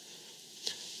God.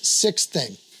 6th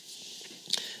thing,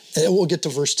 and we'll get to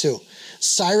verse 2.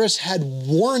 Cyrus had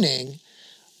warning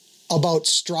about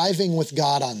striving with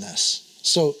God on this.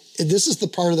 So this is the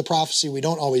part of the prophecy we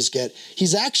don't always get.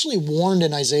 He's actually warned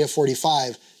in Isaiah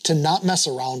 45 to not mess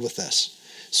around with this.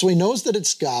 So he knows that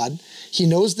it's God. He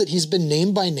knows that he's been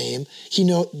named by name. He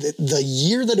knows that the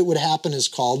year that it would happen is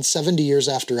called 70 years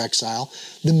after exile.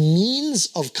 The means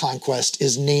of conquest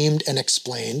is named and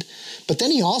explained. But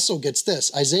then he also gets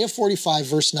this, Isaiah 45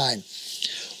 verse 9.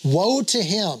 Woe to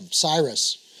him,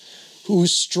 Cyrus, who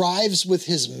strives with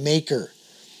his maker.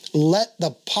 Let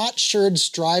the potsherd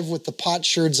strive with the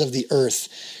potsherds of the earth.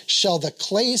 Shall the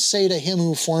clay say to him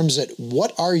who forms it,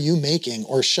 what are you making?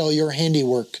 Or shall your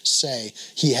handiwork say,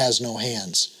 he has no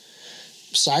hands?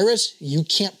 Cyrus, you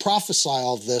can't prophesy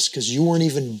all of this because you weren't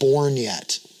even born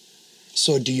yet.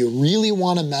 So do you really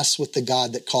want to mess with the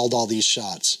God that called all these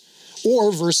shots?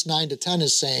 Or verse 9 to 10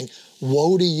 is saying,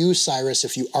 woe to you, Cyrus,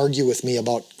 if you argue with me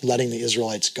about letting the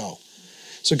Israelites go.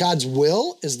 So God's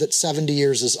will is that 70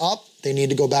 years is up. They need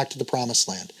to go back to the promised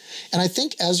land. And I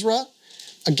think Ezra,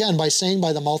 again, by saying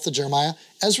by the mouth of Jeremiah,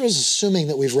 Ezra is assuming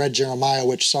that we've read Jeremiah,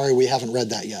 which, sorry, we haven't read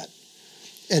that yet.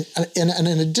 And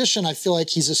in addition, I feel like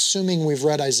he's assuming we've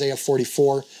read Isaiah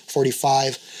 44,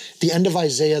 45. The end of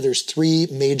Isaiah, there's 3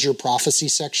 major prophecy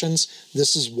sections.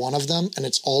 This is one of them, and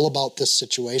it's all about this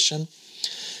situation.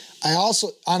 I also,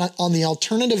 on the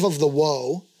alternative of the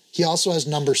woe, he also has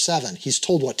number 7. He's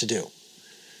told what to do.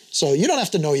 So you don't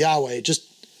have to know Yahweh, just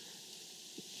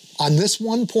on this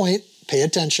one point, pay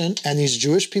attention, and these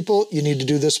Jewish people, you need to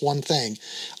do this one thing.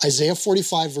 Isaiah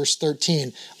 45, verse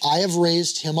 13, I have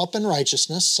raised him up in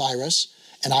righteousness, Cyrus,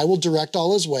 and I will direct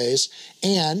all his ways,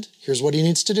 and here's what he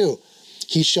needs to do.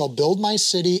 He shall build my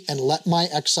city and let my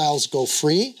exiles go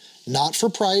free, not for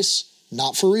price,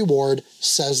 not for reward,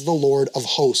 says the Lord of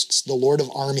hosts, the Lord of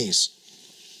armies.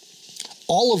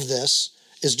 All of this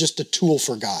is just a tool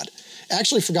for God.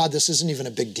 Actually, for God, this isn't even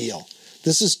a big deal.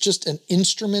 This is just an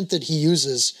instrument that he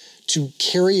uses to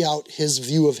carry out his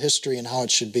view of history and how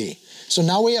it should be. So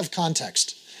now we have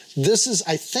context. This is,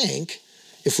 I think,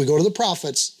 if we go to the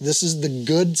prophets, this is the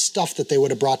good stuff that they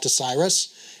would have brought to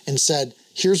Cyrus and said,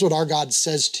 here's what our God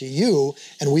says to you,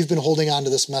 and we've been holding on to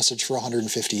this message for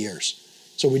 150 years.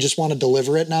 So we just want to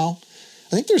deliver it now. I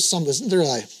think there's isn't there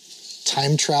a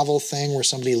time travel thing where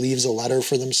somebody leaves a letter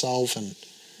for themselves? And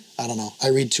I don't know. I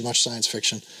read too much science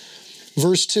fiction.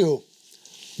 Verse 2,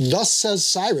 thus says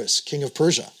Cyrus, king of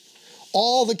Persia,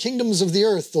 all the kingdoms of the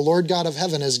earth the Lord God of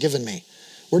heaven has given me.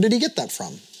 Where did he get that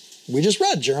from? We just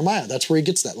read Jeremiah. That's where he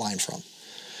gets that line from.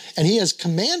 And he has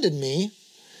commanded me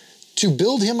to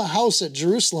build him a house at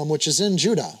Jerusalem, which is in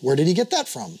Judah. Where did he get that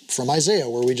from? From Isaiah,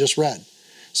 where we just read.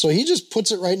 So he just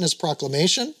puts it right in his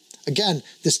proclamation. Again,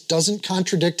 this doesn't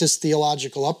contradict his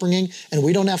theological upbringing, and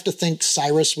we don't have to think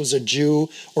Cyrus was a Jew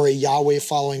or a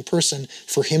Yahweh-following person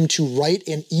for him to write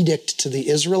an edict to the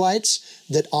Israelites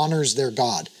that honors their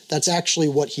God. That's actually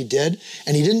what he did,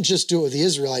 and he didn't just do it with the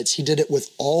Israelites, he did it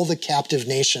with all the captive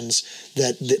nations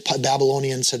that the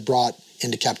Babylonians had brought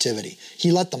into captivity.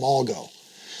 He let them all go.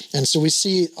 And so we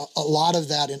see a lot of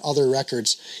that in other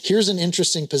records. Here's an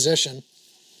interesting position.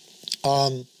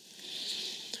 God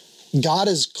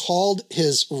has called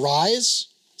his rise,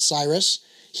 Cyrus.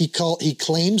 He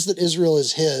claims that Israel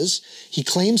is his. He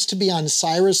claims to be on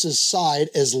Cyrus's side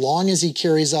as long as he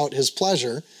carries out his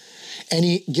pleasure. And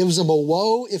he gives him a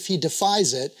woe if he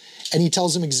defies it. And he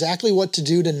tells him exactly what to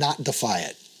do to not defy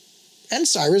it. And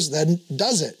Cyrus then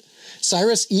does it.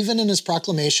 Cyrus, even in his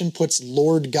proclamation, puts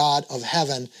Lord God of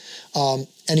heaven.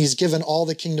 And he's given all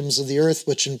the kingdoms of the earth,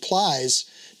 which implies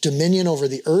dominion over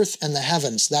the earth and the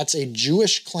heavens. That's a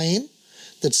Jewish claim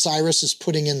that Cyrus is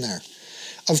putting in there.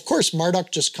 Of course,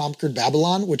 Marduk just conquered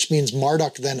Babylon, which means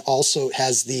Marduk then also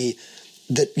has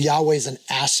that Yahweh's an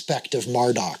aspect of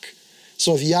Marduk.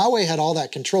 So if Yahweh had all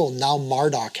that control, now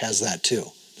Marduk has that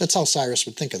too. That's how Cyrus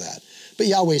would think of that. But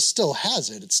Yahweh still has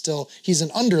it. He's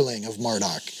an underling of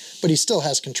Marduk, but he still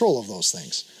has control of those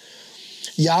things.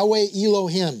 Yahweh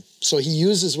Elohim. So he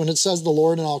uses, when it says the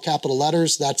Lord in all capital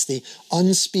letters, that's the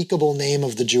unspeakable name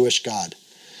of the Jewish God.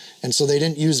 And so they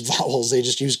didn't use vowels, they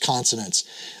just used consonants.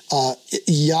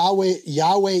 Yahweh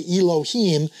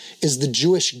Elohim is the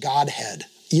Jewish Godhead.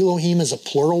 Elohim is a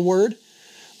plural word.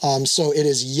 So it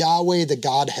is Yahweh the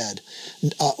Godhead.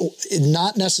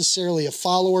 Not necessarily a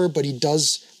follower, but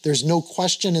there's no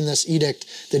question in this edict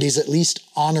that he's at least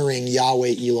honoring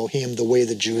Yahweh Elohim the way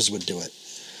the Jews would do it.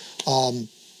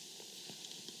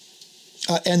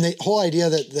 And the whole idea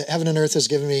that the heaven and earth has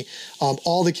given me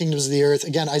all the kingdoms of the earth.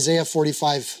 Again, Isaiah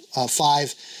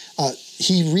 45:5.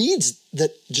 He reads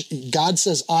that God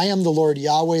says, I am the Lord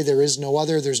Yahweh, there is no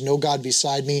other, there's no God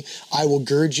beside me. I will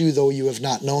gird you, though you have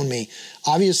not known me.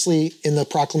 Obviously, in the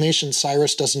proclamation,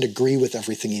 Cyrus doesn't agree with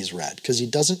everything he's read because he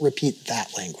doesn't repeat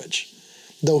that language,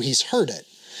 though he's heard it.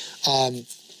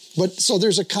 But so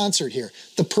there's a concert here.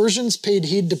 The Persians paid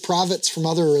heed to prophets from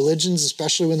other religions,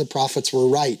 especially when the prophets were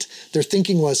right. Their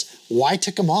thinking was, why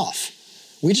tick them off?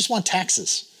 We just want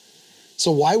taxes. So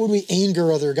why would we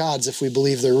anger other gods if we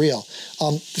believe they're real?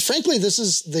 Frankly, this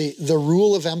is the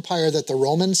rule of empire that the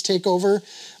Romans take over.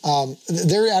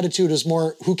 Their attitude is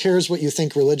more, who cares what you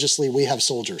think religiously? We have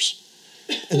soldiers.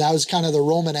 And that was kind of the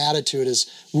Roman attitude, is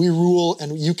we rule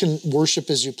and you can worship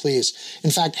as you please.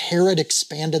 In fact, Herod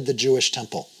expanded the Jewish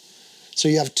temple. So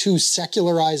you have two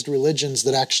secularized religions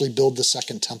that actually build the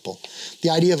second temple. The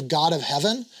idea of God of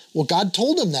heaven, well, God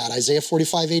told him that, Isaiah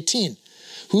 45:18.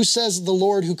 Who says the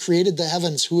Lord who created the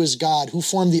heavens, who is God, who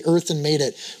formed the earth and made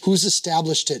it, who's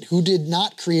established it, who did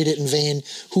not create it in vain,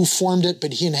 who formed it,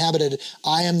 but he inhabited it.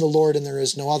 I am the Lord and there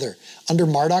is no other. Under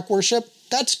Marduk worship,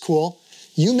 that's cool.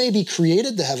 You maybe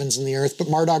created the heavens and the earth, but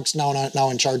Marduk's now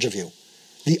in charge of you.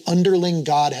 The underling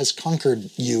God has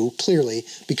conquered you, clearly,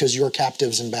 because you're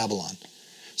captives in Babylon.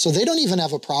 So they don't even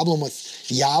have a problem with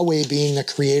Yahweh being the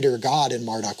creator God in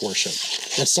Marduk worship.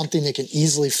 That's something they can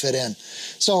easily fit in.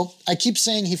 So I keep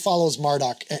saying he follows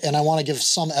Marduk, and I want to give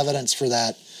some evidence for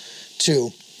that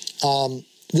too.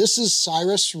 This is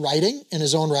Cyrus writing, in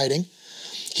his own writing.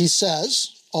 He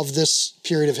says of this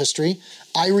period of history,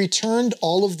 I returned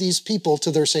all of these people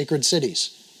to their sacred cities.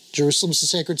 Jerusalem's a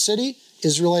sacred city.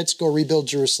 Israelites go rebuild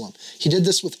Jerusalem. He did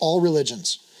this with all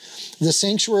religions. The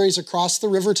sanctuaries across the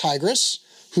river Tigris,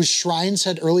 whose shrines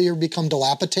had earlier become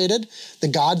dilapidated, the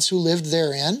gods who lived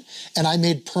therein, and I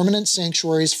made permanent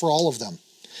sanctuaries for all of them.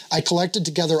 I collected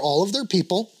together all of their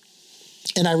people,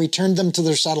 and I returned them to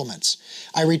their settlements.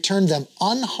 I returned them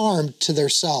unharmed to their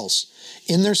cells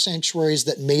in their sanctuaries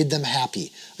that made them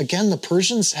happy. Again, the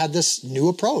Persians had this new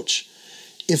approach.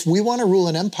 If we want to rule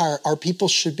an empire, our people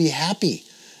should be happy.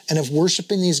 And if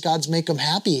worshiping these gods make them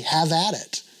happy, have at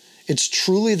it. It's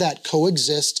truly that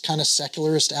coexist kind of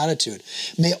secularist attitude.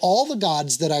 May all the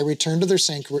gods that I return to their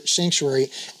sanctuary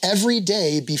every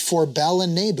day before Bel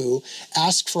and Nebu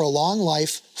ask for a long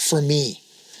life for me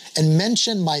and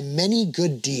mention my many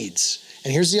good deeds.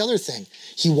 And here's the other thing.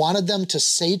 He wanted them to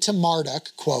say to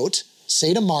Marduk, quote,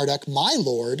 say to Marduk, my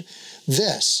lord,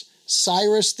 this,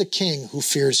 Cyrus the king who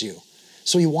fears you.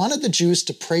 So he wanted the Jews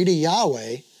to pray to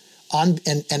Yahweh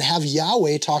and have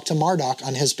Yahweh talk to Marduk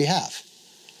on his behalf.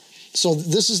 So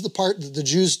this is the part that the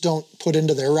Jews don't put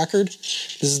into their record.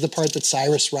 This is the part that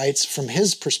Cyrus writes from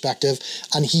his perspective,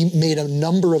 and he made a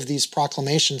number of these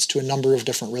proclamations to a number of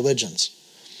different religions.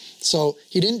 So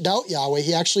he didn't doubt Yahweh.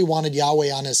 He actually wanted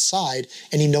Yahweh on his side,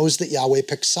 and he knows that Yahweh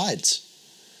picks sides.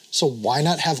 So why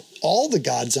not have all the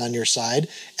gods on your side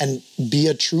and be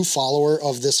a true follower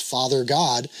of this Father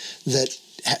God that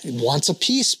wants a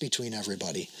peace between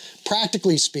everybody?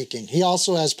 Practically speaking, he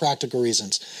also has practical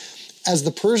reasons. As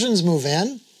the Persians move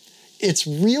in, it's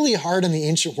really hard in the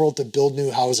ancient world to build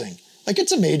new housing. Like,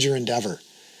 it's a major endeavor.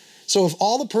 So if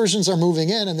all the Persians are moving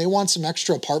in and they want some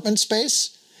extra apartment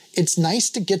space, it's nice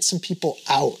to get some people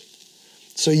out.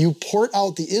 So you port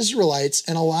out the Israelites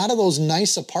and a lot of those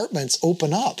nice apartments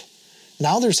open up.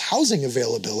 Now there's housing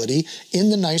availability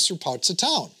in the nicer parts of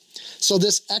town. So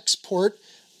this export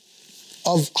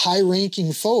of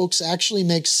high-ranking folks actually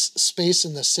makes space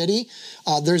in the city.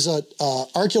 There's a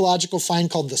archaeological find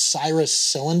called the Cyrus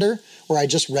cylinder, where I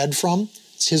just read from.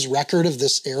 It's his record of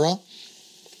this era.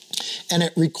 And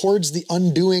it records the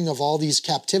undoing of all these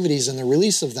captivities and the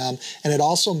release of them. And it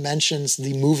also mentions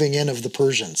the moving in of the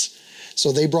Persians.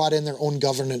 So they brought in their own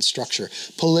governance structure.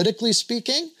 Politically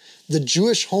speaking, the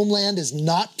Jewish homeland is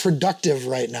not productive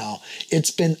right now.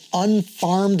 It's been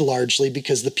unfarmed largely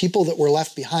because the people that were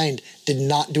left behind did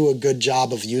not do a good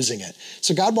job of using it.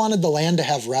 So God wanted the land to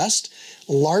have rest.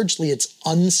 Largely, it's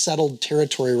unsettled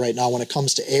territory right now when it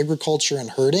comes to agriculture and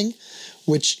herding,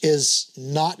 which is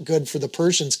not good for the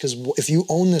Persians, because if you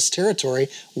own this territory,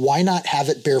 why not have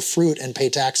it bear fruit and pay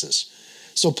taxes?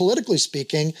 So politically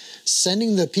speaking,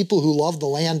 sending the people who love the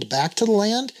land back to the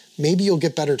land, maybe you'll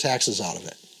get better taxes out of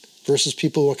it, versus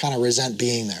people who kind of resent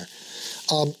being there.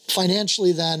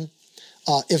 Financially then,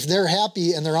 if they're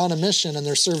happy and they're on a mission and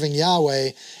they're serving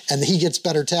Yahweh and he gets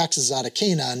better taxes out of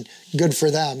Canaan, good for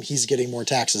them, he's getting more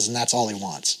taxes, and that's all he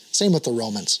wants. Same with the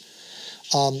Romans.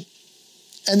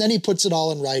 And then he puts it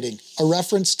all in writing. A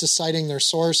reference to citing their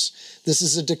source. This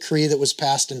is a decree that was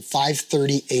passed in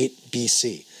 538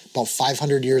 BC, about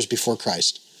 500 years before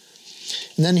Christ.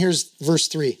 And then here's verse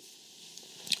 3.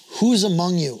 Who's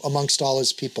among you amongst all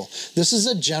his people? This is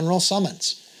a general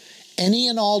summons. Any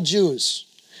and all Jews.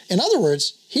 In other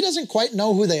words, he doesn't quite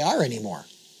know who they are anymore.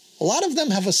 A lot of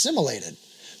them have assimilated.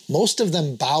 Most of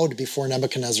them bowed before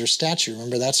Nebuchadnezzar's statue.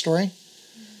 Remember that story?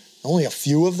 Only a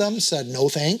few of them said no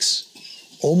thanks.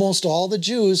 Almost all the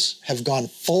Jews have gone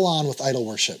full on with idol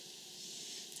worship.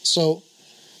 So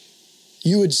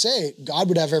you would say God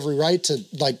would have every right to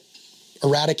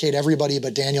eradicate everybody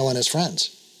but Daniel and his friends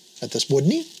at this,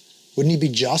 wouldn't he? Wouldn't he be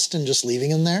just in just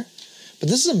leaving them there? But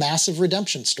this is a massive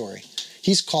redemption story.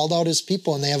 He's called out his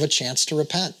people and they have a chance to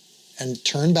repent and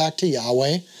turn back to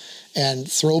Yahweh and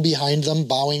throw behind them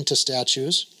bowing to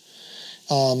statues.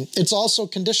 It's also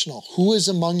conditional. Who is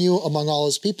among you among all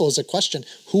his people is a question.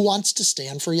 Who wants to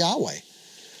stand for Yahweh?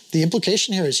 The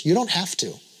implication here is you don't have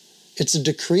to. It's a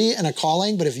decree and a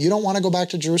calling, but if you don't want to go back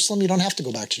to Jerusalem, you don't have to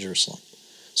go back to Jerusalem.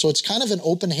 So it's kind of an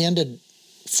open-handed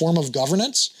form of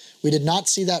governance. We did not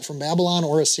see that from Babylon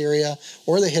or Assyria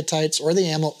or the Hittites or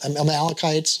the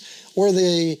Amalekites or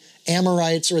the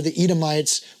Amorites or the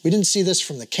Edomites. We didn't see this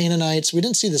from the Canaanites. We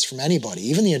didn't see this from anybody,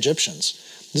 even the Egyptians.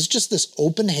 This is just this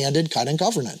open-handed kind of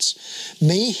governance.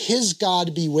 May his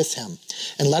God be with him,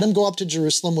 and let him go up to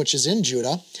Jerusalem, which is in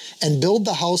Judah, and build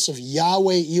the house of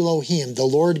Yahweh Elohim, the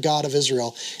Lord God of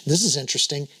Israel. This is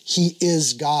interesting. He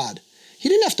is God. He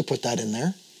didn't have to put that in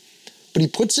there, but he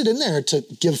puts it in there to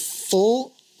give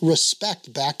full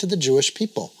respect back to the Jewish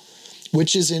people,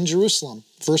 which is in Jerusalem.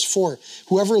 Verse 4,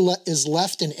 whoever is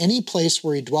left in any place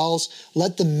where he dwells,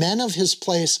 let the men of his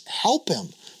place help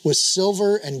him with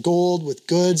silver and gold, with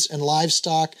goods and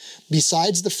livestock,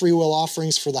 besides the freewill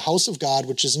offerings for the house of God,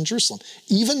 which is in Jerusalem.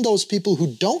 Even those people who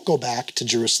don't go back to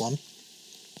Jerusalem,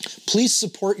 please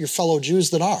support your fellow Jews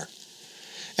that are.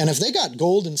 And if they got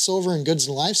gold and silver and goods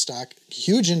and livestock,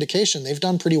 huge indication they've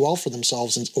done pretty well for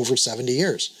themselves in over 70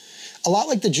 years. A lot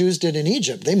like the Jews did in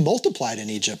Egypt. They multiplied in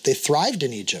Egypt. They thrived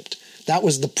in Egypt. That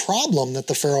was the problem that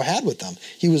the Pharaoh had with them.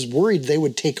 He was worried they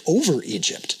would take over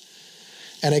Egypt.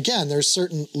 And again, there's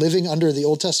certain, living under the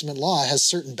Old Testament law has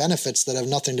certain benefits that have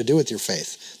nothing to do with your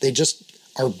faith. They just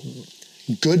are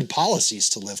good policies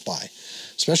to live by,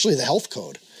 especially the health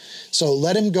code. So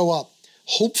let him go up.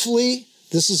 Hopefully,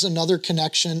 this is another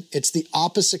connection. It's the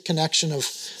opposite connection of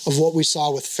what we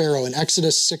saw with Pharaoh. In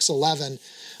Exodus 6:11,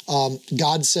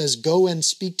 God says, go and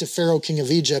speak to Pharaoh, king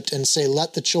of Egypt, and say,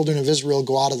 let the children of Israel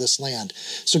go out of this land.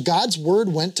 So God's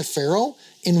word went to Pharaoh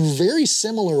in very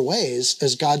similar ways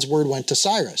as God's word went to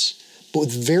Cyrus, but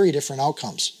with very different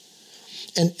outcomes.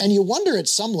 And you wonder at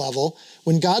some level,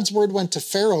 when God's word went to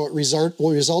Pharaoh, it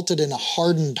resulted in a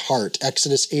hardened heart,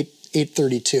 Exodus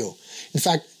 8:32. In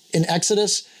fact, in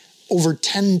Exodus, over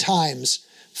 10 times,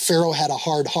 Pharaoh had a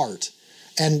hard heart.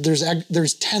 And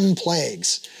there's 10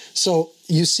 plagues. So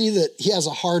you see that he has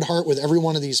a hard heart with every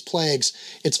one of these plagues.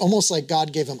 It's almost like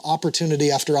God gave him opportunity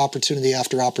after opportunity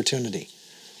after opportunity.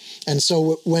 And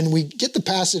so when we get the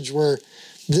passage where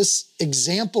this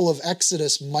example of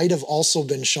Exodus might have also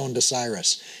been shown to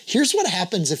Cyrus, here's what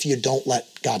happens if you don't let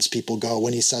God's people go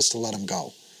when he says to let them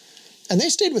go. And they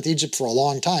stayed with Egypt for a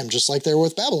long time, just like they were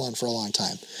with Babylon for a long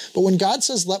time. But when God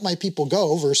says, let my people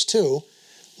go, verse 2,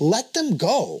 let them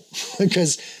go,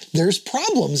 because there's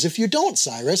problems if you don't,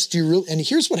 Cyrus. Do you really? And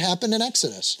here's what happened in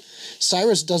Exodus.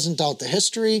 Cyrus doesn't doubt the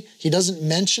history. He doesn't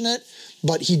mention it,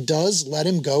 but he does let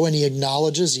him go, and he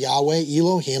acknowledges Yahweh,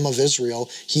 Elohim of Israel.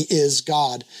 He is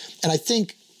God. And I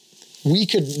think we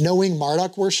could, knowing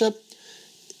Marduk worship,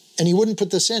 and he wouldn't put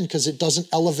this in because it doesn't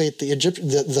elevate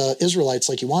the Israelites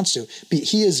like he wants to. But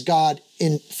he is God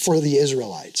for the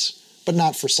Israelites, but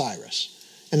not for Cyrus.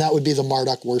 And that would be the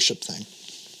Marduk worship thing.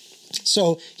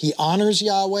 So he honors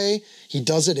Yahweh. He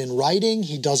does it in writing.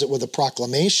 He does it with a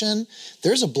proclamation.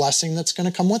 There's a blessing that's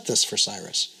going to come with this for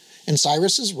Cyrus. And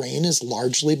Cyrus's reign is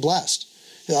largely blessed.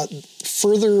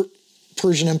 Further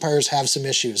Persian empires have some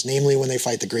issues, namely when they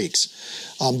fight the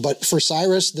Greeks. But for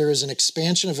Cyrus, there is an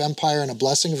expansion of empire and a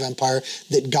blessing of empire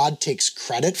that God takes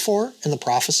credit for in the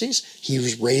prophecies.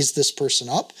 He raised this person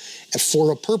up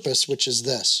for a purpose, which is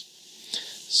this.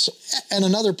 So, and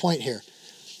another point here.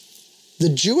 The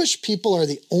Jewish people are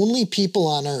the only people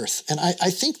on earth, and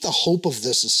I think the hope of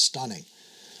this is stunning.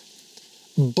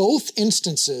 Both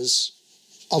instances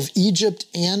of Egypt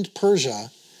and Persia,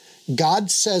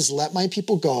 God says, let my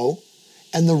people go,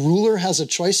 and the ruler has a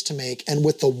choice to make, and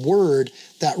with the word,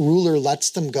 that ruler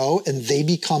lets them go, and they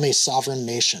become a sovereign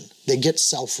nation. They get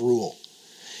self-rule.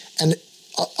 And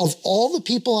of all the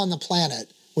people on the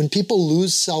planet, when people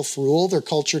lose self-rule, their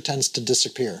culture tends to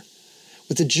disappear.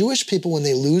 With the Jewish people, when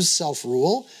they lose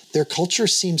self-rule, their culture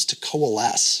seems to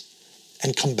coalesce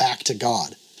and come back to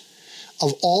God.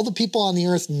 Of all the people on the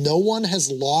earth, no one has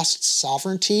lost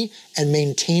sovereignty and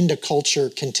maintained a culture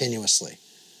continuously,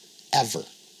 ever.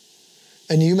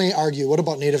 And you may argue, what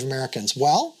about Native Americans?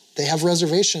 Well, they have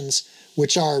reservations,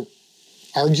 which are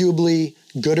arguably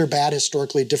good or bad,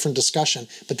 historically, different discussion,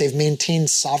 but they've maintained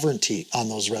sovereignty on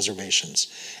those reservations,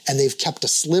 and they've kept a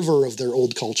sliver of their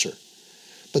old culture.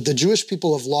 But the Jewish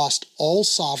people have lost all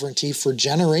sovereignty for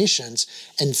generations,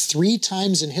 and 3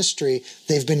 times in history,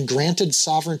 they've been granted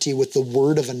sovereignty with the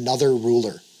word of another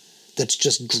ruler that's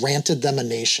just granted them a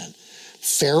nation.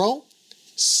 Pharaoh,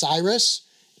 Cyrus,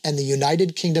 and the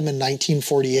United Kingdom in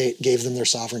 1948 gave them their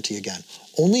sovereignty again.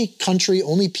 Only country,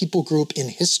 only people group in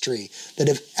history that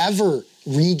have ever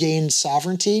regained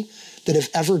sovereignty, that have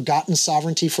ever gotten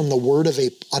sovereignty from the word of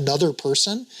another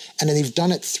person, and they've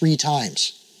done it 3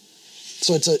 times.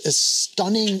 So it's a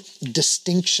stunning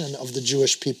distinction of the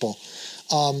Jewish people.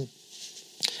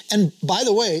 And by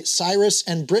the way, Cyrus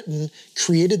and Britain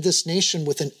created this nation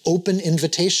with an open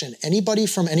invitation. Anybody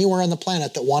from anywhere on the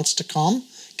planet that wants to come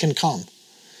can come.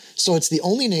 So it's the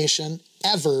only nation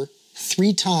ever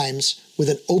 3 times with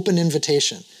an open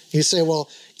invitation. You say, well,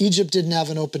 Egypt didn't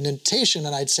have an open invitation,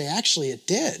 and I'd say, actually, it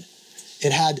did.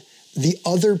 It had the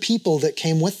other people that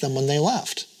came with them when they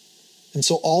left. And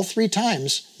so all 3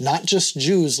 times, not just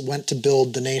Jews went to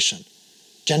build the nation.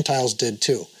 Gentiles did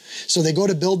too. So they go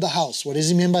to build the house. What does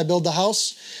he mean by build the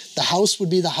house? The house would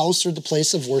be the house or the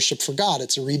place of worship for God.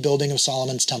 It's a rebuilding of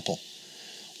Solomon's temple,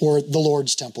 or the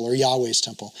Lord's temple, or Yahweh's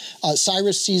temple.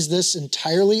 Cyrus sees this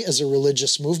entirely as a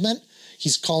religious movement.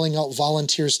 He's calling out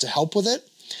volunteers to help with it.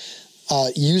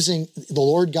 Using the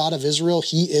Lord God of Israel,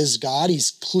 he is God.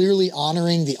 He's clearly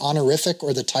honoring the honorific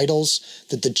or the titles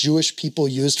that the Jewish people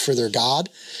used for their God.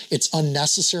 It's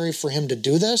unnecessary for him to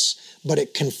do this, but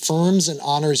it confirms and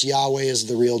honors Yahweh as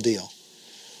the real deal.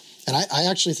 And I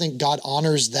actually think God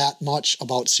honors that much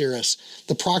about Cyrus.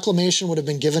 The proclamation would have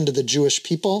been given to the Jewish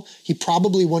people. He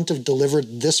probably wouldn't have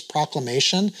delivered this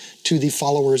proclamation to the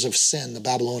followers of sin, the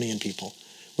Babylonian people,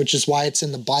 which is why it's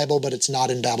in the Bible, but it's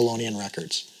not in Babylonian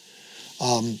records.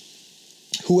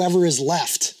 Whoever is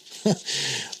left,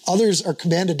 others are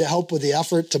commanded to help with the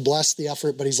effort, to bless the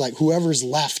effort, but he's like, whoever's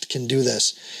left can do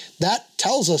this. That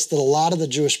tells us that a lot of the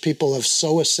Jewish people have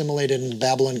so assimilated in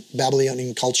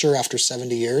Babylonian culture after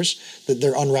 70 years that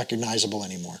they're unrecognizable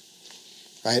anymore,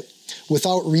 right?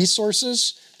 Without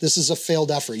resources, this is a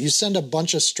failed effort. You send a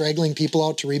bunch of straggling people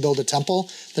out to rebuild a temple,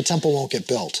 the temple won't get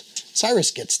built.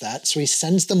 Cyrus gets that, so he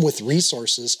sends them with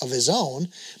resources of his own,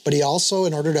 but he also,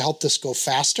 in order to help this go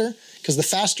faster, because the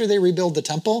faster they rebuild the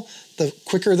temple, the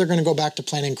quicker they're going to go back to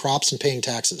planting crops and paying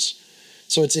taxes.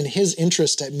 So it's in his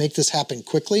interest to make this happen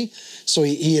quickly. So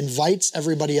he invites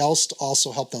everybody else to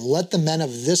also help them. Let the men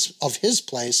of his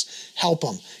place help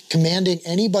him, commanding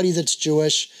anybody that's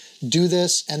Jewish, do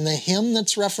this. And the him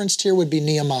that's referenced here would be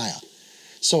Nehemiah.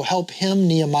 So help him.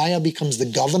 Nehemiah becomes the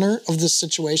governor of this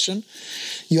situation.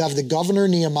 You have the governor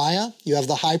Nehemiah. You have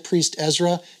the high priest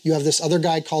Ezra. You have this other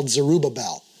guy called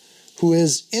Zerubbabel, who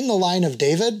is in the line of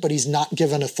David, but he's not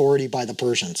given authority by the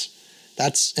Persians.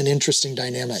 That's an interesting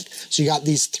dynamic. So you got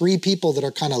these three people that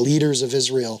are kind of leaders of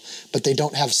Israel, but they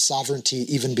don't have sovereignty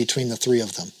even between the three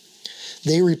of them.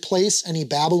 They replace any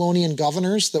Babylonian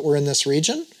governors that were in this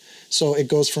region. So it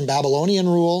goes from Babylonian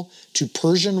rule to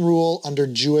Persian rule under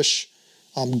Jewish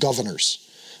governors.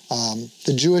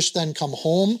 The Jewish then come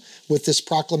home with this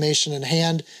proclamation in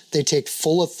hand. They take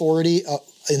full authority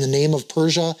in the name of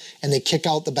Persia, and they kick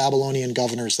out the Babylonian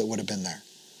governors that would have been there.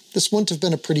 This wouldn't have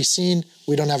been a pretty scene.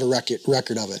 We don't have a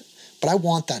record of it. But I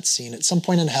want that scene. At some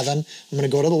point in heaven, I'm going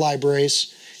to go to the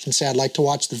libraries and say, I'd like to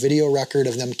watch the video record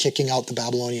of them kicking out the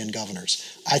Babylonian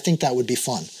governors. I think that would be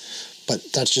fun.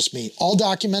 But that's just me. All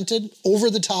documented,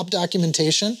 over-the-top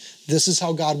documentation. This is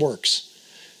how God works.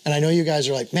 And I know you guys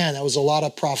are like, man, that was a lot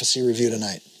of prophecy review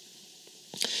tonight.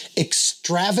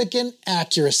 Extravagant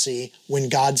accuracy when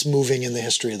God's moving in the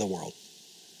history of the world.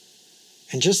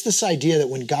 And just this idea that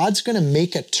when God's going to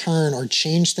make a turn or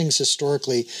change things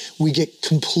historically, we get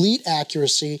complete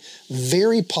accuracy,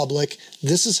 very public.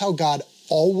 This is how God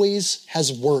always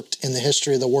has worked in the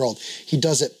history of the world. He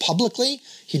does it publicly,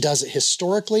 he does it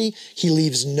historically, he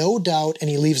leaves no doubt, and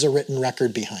he leaves a written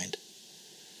record behind.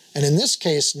 And in this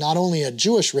case, not only a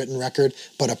Jewish written record,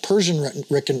 but a Persian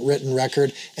written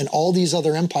record, and all these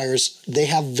other empires, they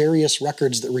have various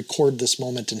records that record this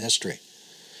moment in history.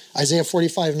 Isaiah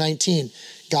 45:19,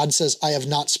 God says, I have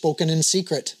not spoken in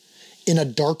secret in a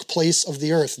dark place of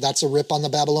the earth. That's a rip on the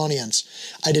Babylonians.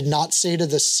 I did not say to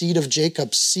the seed of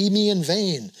Jacob, see me in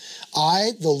vain.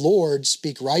 I, the Lord,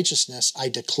 speak righteousness. I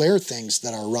declare things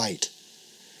that are right.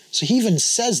 So he even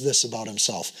says this about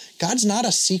himself. God's not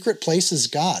a secret places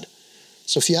God.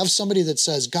 So if you have somebody that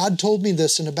says, God told me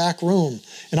this in a back room,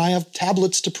 and I have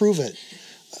tablets to prove it,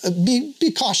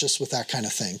 be cautious with that kind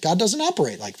of thing. God doesn't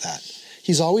operate like that.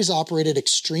 He's always operated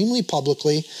extremely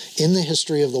publicly in the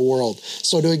history of the world.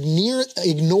 So to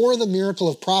ignore the miracle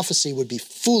of prophecy would be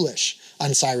foolish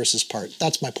on Cyrus's part.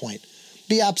 That's my point.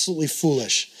 Be absolutely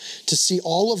foolish. To see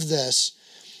all of this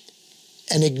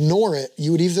and ignore it,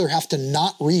 you would either have to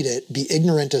not read it, be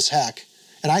ignorant as heck.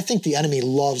 And I think the enemy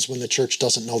loves when the church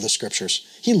doesn't know the scriptures.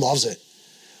 He loves it.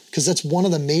 Because that's one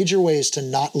of the major ways to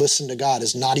not listen to God,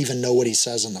 is not even know what he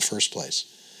says in the first place.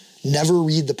 Never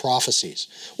read the prophecies.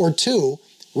 Or two,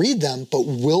 read them, but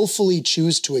willfully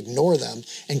choose to ignore them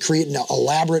and create an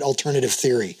elaborate alternative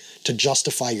theory to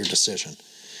justify your decision.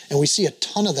 And we see a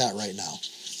ton of that right now.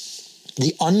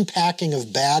 The unpacking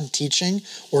of bad teaching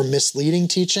or misleading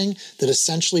teaching that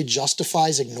essentially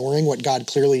justifies ignoring what God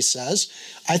clearly says.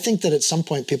 I think that at some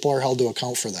point people are held to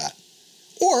account for that.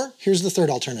 Or, here's the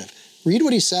third alternative. Read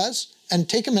what he says and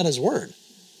take him at his word.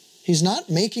 He's not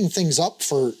making things up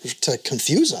to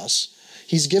confuse us.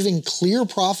 He's giving clear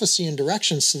prophecy and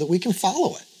directions so that we can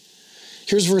follow it.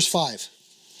 Here's verse 5.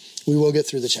 We will get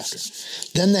through the chapter.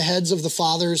 Then the heads of the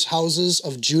fathers' houses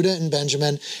of Judah and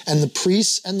Benjamin, and the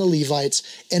priests and the Levites,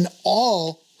 and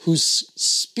all whose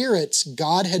spirits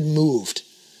God had moved,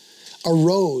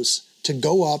 arose to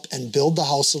go up and build the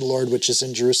house of the Lord which is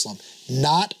in Jerusalem.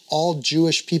 Not all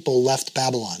Jewish people left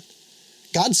Babylon.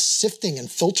 God's sifting and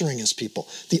filtering his people.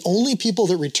 The only people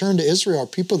that return to Israel are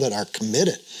people that are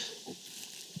committed.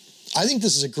 I think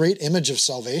this is a great image of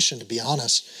salvation, to be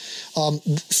honest.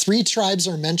 3 tribes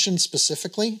are mentioned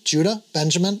specifically: Judah,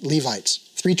 Benjamin, Levites.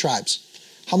 3 tribes.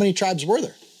 How many tribes were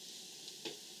there?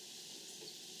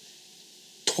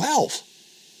 12.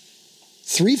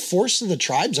 3/4 of the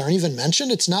tribes aren't even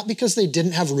mentioned. It's not because they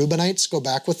didn't have Reubenites go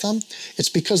back with them. It's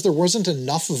because there wasn't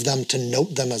enough of them to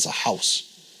note them as a house.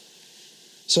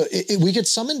 So we get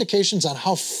some indications on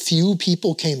how few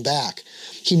people came back.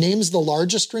 He names the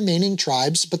largest remaining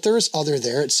tribes, but there is other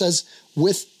there. It says,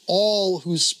 with all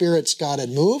whose spirits God had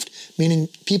moved, meaning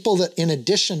people that in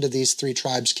addition to these 3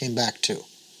 tribes came back too.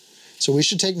 So we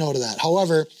should take note of that.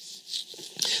 However,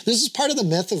 this is part of the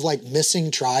myth of like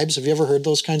missing tribes. Have you ever heard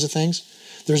those kinds of things?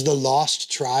 There's the lost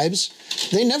tribes.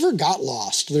 They never got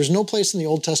lost. There's no place in the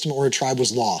Old Testament where a tribe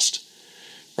was lost,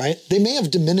 right? They may have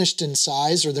diminished in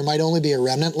size, or there might only be a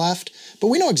remnant left, but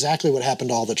we know exactly what happened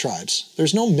to all the tribes.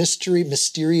 There's no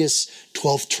mysterious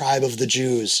 12th tribe of the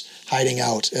Jews hiding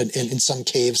out in some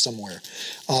cave somewhere.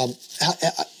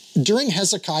 During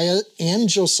Hezekiah and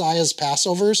Josiah's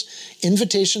Passovers,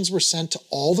 invitations were sent to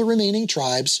all the remaining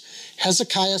tribes.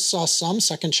 Hezekiah saw some,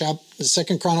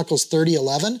 2 Chronicles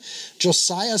 30:11.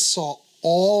 Josiah saw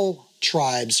all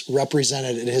tribes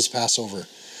represented at his Passover.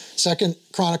 2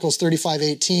 Chronicles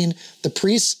 35:18, the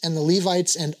priests and the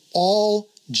Levites and all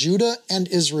Judah and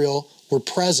Israel were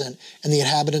present, and the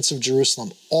inhabitants of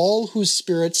Jerusalem, all whose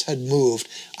spirits had moved.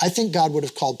 I think God would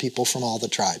have called people from all the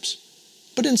tribes,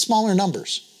 but in smaller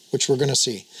numbers, which we're going to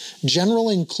see. General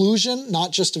inclusion,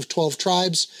 not just of 12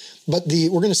 tribes, but we're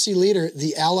going to see later,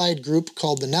 the allied group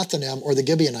called the Nethinim or the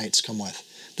Gibeonites come with.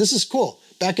 This is cool.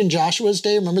 Back in Joshua's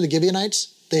day, remember the Gibeonites?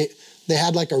 They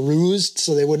had like a ruse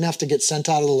so they wouldn't have to get sent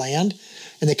out of the land.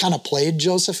 And they kind of played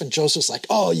Joseph, and Joseph's like,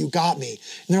 oh, you got me.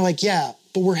 And they're like, yeah,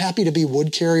 but we're happy to be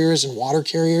wood carriers and water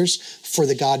carriers for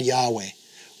the God Yahweh.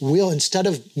 We'll, instead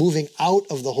of moving out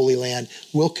of the Holy Land,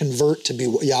 we'll convert to be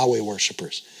Yahweh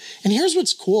worshipers. And here's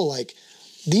what's cool, like,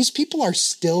 these people are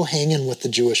still hanging with the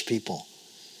Jewish people.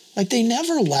 Like, they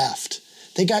never left.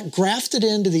 They got grafted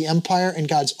into the empire, and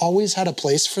God's always had a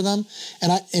place for them.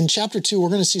 And in chapter 2, we're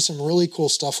going to see some really cool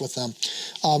stuff with them.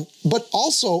 But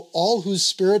also, all whose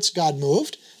spirits God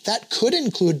moved, that could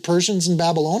include Persians and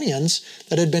Babylonians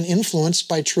that had been influenced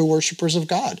by true worshipers of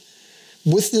God.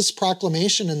 With this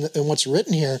proclamation and what's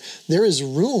written here, there is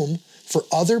room for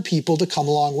other people to come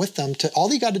along with them.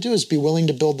 All you got to do is be willing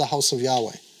to build the house of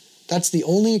Yahweh. That's the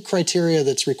only criteria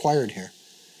that's required here.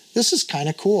 This is kind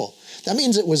of cool. That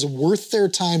means it was worth their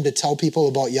time to tell people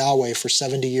about Yahweh for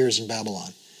 70 years in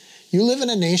Babylon. You live in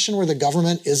a nation where the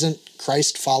government isn't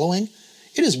Christ following,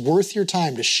 it is worth your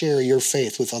time to share your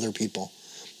faith with other people.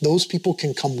 Those people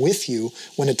can come with you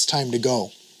when it's time to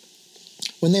go.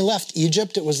 When they left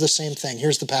Egypt, it was the same thing.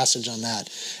 Here's the passage on that.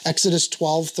 Exodus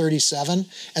 12:37,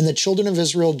 and the children of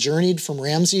Israel journeyed from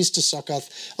Ramses to Succoth,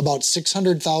 about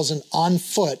 600,000 on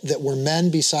foot that were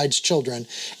men besides children,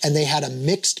 and they had a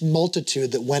mixed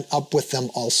multitude that went up with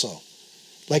them also.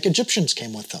 Like Egyptians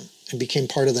came with them and became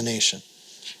part of the nation.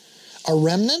 A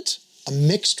remnant, a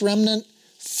mixed remnant,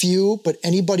 few, but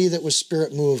anybody that was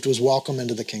spirit moved was welcome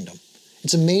into the kingdom.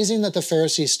 It's amazing that the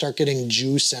Pharisees start getting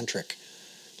Jew-centric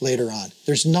later on.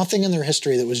 There's nothing in their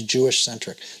history that was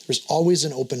Jewish-centric. There's always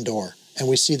an open door, and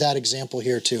we see that example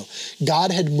here too.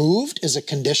 God had moved as a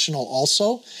conditional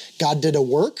also. God did a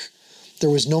work.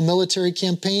 There was no military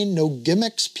campaign, no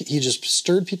gimmicks. He just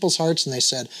stirred people's hearts, and they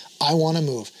said, I want to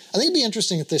move. I think it'd be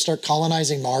interesting if they start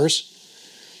colonizing Mars.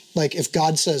 Like if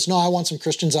God says, no, I want some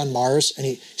Christians on Mars, and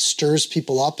he stirs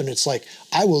people up, and it's like,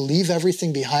 I will leave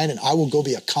everything behind, and I will go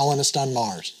be a colonist on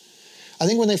Mars. I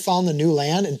think when they found the new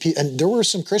land, and there were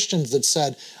some Christians that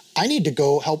said, I need to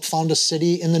go help found a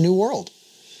city in the new world.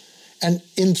 And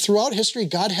throughout history,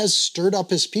 God has stirred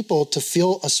up his people to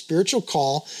feel a spiritual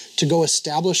call to go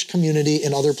establish community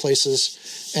in other places.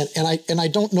 And I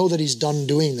don't know that he's done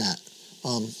doing that.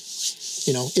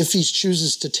 If he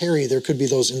chooses to tarry, there could be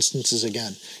those instances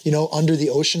again. Under the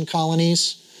ocean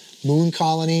colonies, moon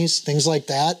colonies, things like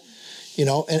that.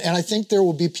 And I think there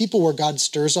will be people where God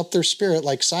stirs up their spirit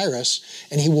like Cyrus,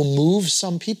 and he will move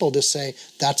some people to say,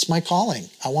 that's my calling.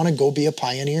 I want to go be a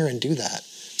pioneer and do that.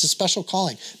 It's a special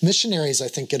calling. Missionaries, I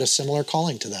think, get a similar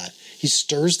calling to that. He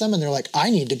stirs them, and they're like, I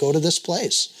need to go to this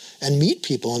place and meet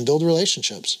people and build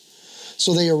relationships.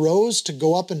 So they arose to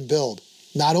go up and build.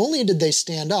 Not only did they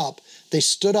stand up, they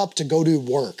stood up to go do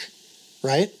work,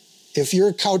 right? If you're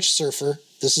a couch surfer,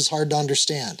 this is hard to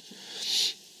understand.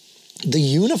 The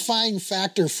unifying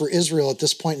factor for Israel at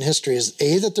this point in history is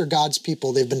A, that they're God's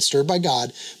people, they've been stirred by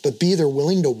God, but B, they're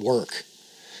willing to work.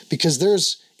 Because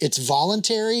it's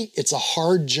voluntary, it's a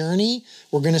hard journey.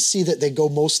 We're going to see that they go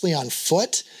mostly on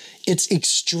foot. It's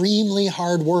extremely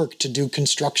hard work to do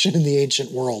construction in the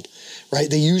ancient world, right?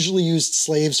 They usually used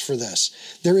slaves for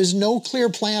this. There is no clear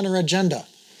plan or agenda.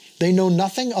 They know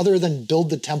nothing other than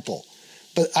build the temple.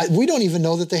 But we don't even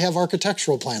know that they have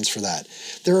architectural plans for that.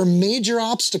 There are major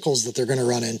obstacles that they're going to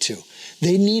run into.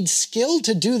 They need skill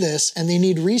to do this, and they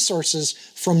need resources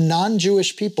from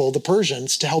non-Jewish people, the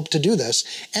Persians, to help to do this.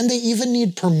 And they even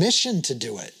need permission to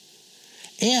do it.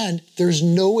 And there's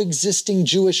no existing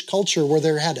Jewish culture where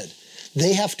they're headed.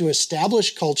 They have to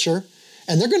establish culture,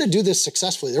 and they're going to do this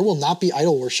successfully. There will not be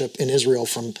idol worship in Israel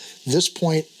from this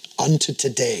point unto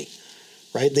today.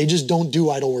 Right? They just don't do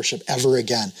idol worship ever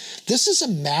again. This is a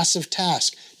massive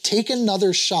task. Take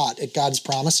another shot at God's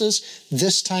promises.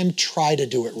 This time, try to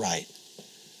do it right.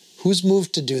 Who's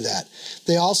moved to do that?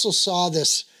 They also saw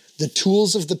this, the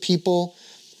tools of the people,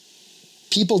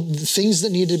 things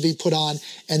that need to be put on,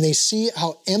 and they see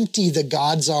how empty the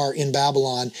gods are in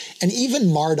Babylon. And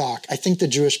even Marduk, I think the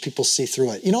Jewish people see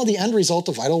through it. You know, the end result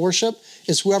of idol worship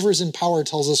is whoever's in power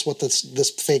tells us what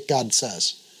this fake God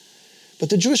says. But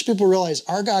the Jewish people realize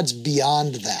our God's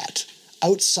beyond that,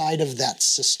 outside of that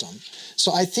system.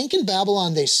 So I think in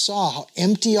Babylon they saw how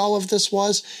empty all of this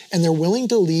was, and they're willing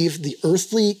to leave the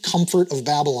earthly comfort of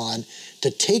Babylon to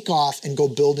take off and go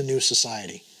build a new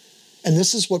society. And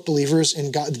this is what believers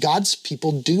in God's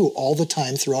people do all the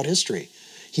time throughout history.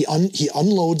 He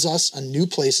unloads us on new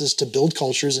places to build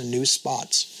cultures in new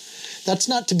spots. That's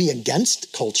not to be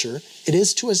against culture. It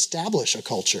is to establish a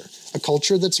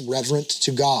culture that's reverent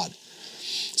to God.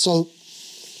 So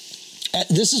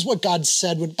this is what God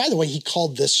said. By the way, he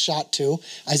called this shot too.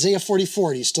 Isaiah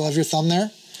 44. Do you still have your thumb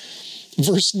there?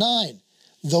 Verse 9.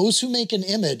 Those who make an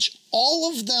image, all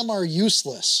of them are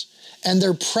useless, and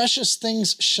their precious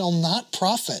things shall not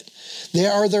profit. They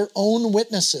are their own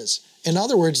witnesses. In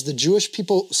other words, the Jewish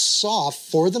people saw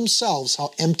for themselves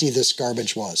how empty this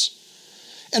garbage was.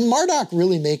 And Marduk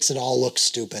really makes it all look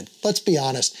stupid. Let's be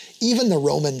honest. Even the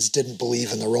Romans didn't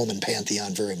believe in the Roman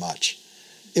pantheon very much.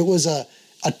 It was a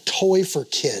toy for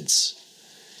kids.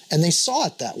 And they saw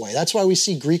it that way. That's why we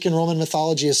see Greek and Roman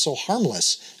mythology as so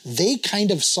harmless. They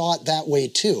kind of saw it that way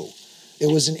too. It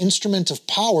was an instrument of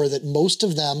power that most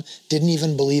of them didn't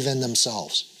even believe in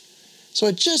themselves. So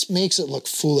it just makes it look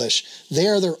foolish. They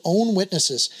are their own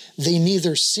witnesses. They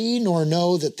neither see nor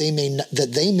know that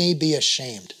they may be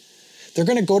ashamed. They're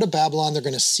going to go to Babylon. They're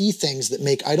going to see things that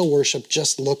make idol worship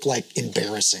just look like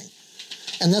embarrassing.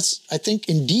 And that's, I think,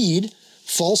 indeed,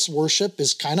 false worship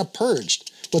is kind of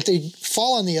purged. What they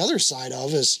fall on the other side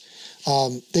of is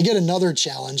they get another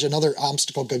challenge, another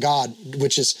obstacle to God,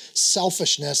 which is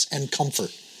selfishness and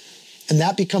comfort. And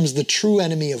that becomes the true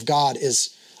enemy of God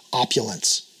is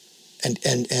opulence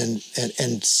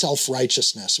and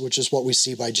self-righteousness, which is what we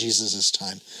see by Jesus'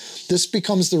 time. This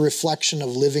becomes the reflection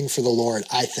of living for the Lord,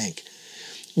 I think.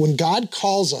 When God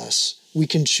calls us, we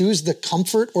can choose the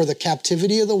comfort or the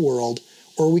captivity of the world,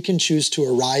 or we can choose to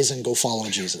arise and go follow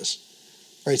Jesus.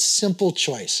 Right? Simple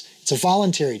choice. It's a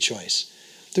voluntary choice.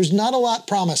 There's not a lot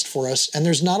promised for us, and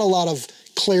there's not a lot of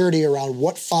clarity around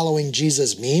what following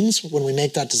Jesus means when we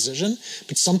make that decision,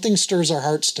 but something stirs our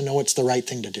hearts to know it's the right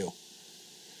thing to do.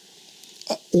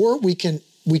 Or we can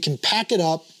pack it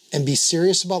up and be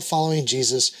serious about following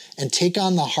Jesus and take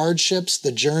on the hardships,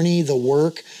 the journey, the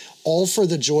work, all for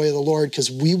the joy of the Lord,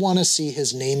 because we want to see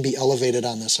his name be elevated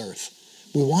on this earth.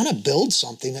 We want to build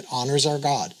something that honors our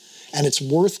God, and it's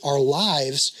worth our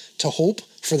lives to hope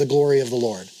for the glory of the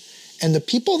Lord. And the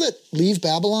people that leave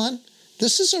Babylon,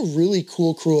 this is a really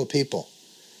cool crew of people.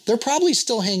 They're probably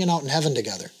still hanging out in heaven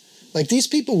together. Like, these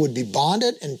people would be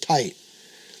bonded and tight.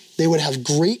 They would have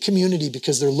great community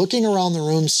because they're looking around the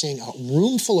room seeing a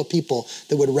room full of people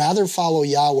that would rather follow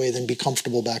Yahweh than be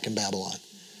comfortable back in Babylon.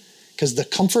 Because the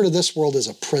comfort of this world is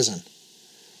a prison.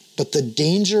 But the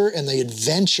danger and the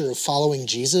adventure of following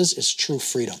Jesus is true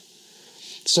freedom.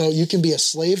 So you can be a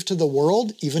slave to the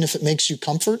world, even if it makes you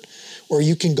comfort, or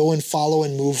you can go and follow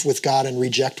and move with God and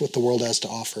reject what the world has to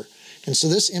offer. And so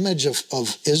this image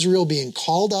of Israel being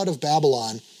called out of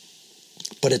Babylon,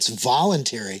 but it's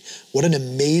voluntary, what an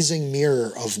amazing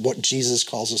mirror of what Jesus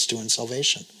calls us to in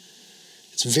salvation.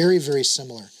 It's very, very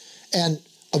similar. And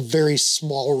a very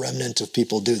small remnant of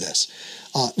people do this.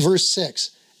 Verse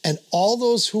 6, and all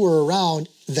those who were around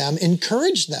them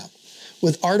encouraged them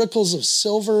with articles of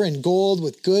silver and gold,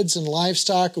 with goods and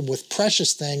livestock, and with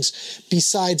precious things,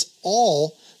 besides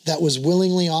all that was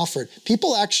willingly offered.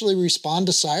 People actually respond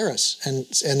to Cyrus,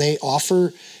 and they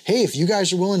offer, hey, if you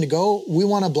guys are willing to go, we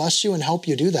want to bless you and help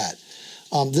you do that.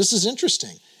 This is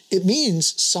interesting. It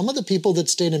means some of the people that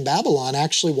stayed in Babylon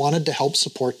actually wanted to help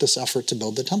support this effort to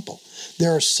build the temple.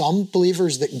 There are some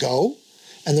believers that go,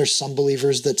 and there's some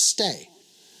believers that stay.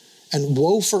 And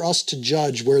woe for us to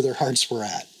judge where their hearts were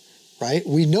at, right?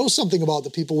 We know something about the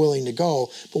people willing to go,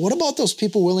 but what about those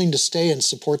people willing to stay and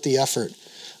support the effort?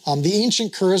 The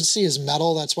ancient currency is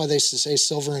metal. That's why they say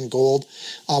silver and gold.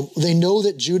 They know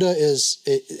that Judah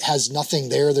has nothing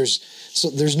there.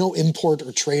 There's no import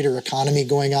or trade or economy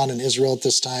going on in Israel at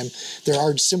this time. There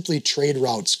are simply trade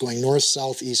routes going north,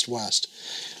 south, east, west.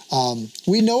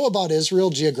 We know about Israel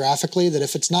geographically that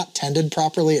if it's not tended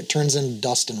properly, it turns into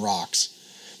dust and rocks.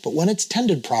 But when it's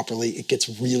tended properly, it gets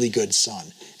really good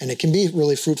sun, and it can be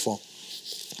really fruitful.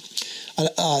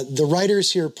 The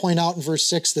writers here point out in verse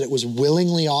 6 that it was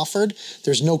willingly offered.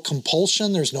 There's no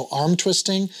compulsion. There's no arm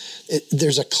twisting.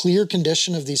 There's a clear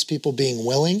condition of these people being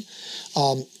willing.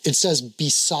 It says,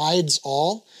 besides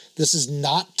all. This is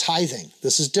not tithing.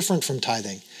 This is different from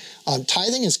tithing.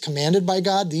 Tithing is commanded by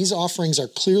God. These offerings are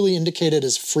clearly indicated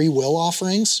as free will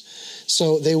offerings.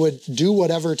 So they would do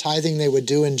whatever tithing they would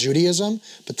do in Judaism,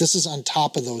 but this is on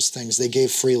top of those things. They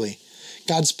gave freely.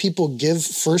 God's people give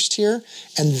first here,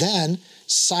 and then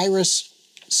Cyrus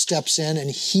steps in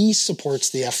and he supports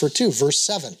the effort too. Verse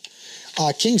 7.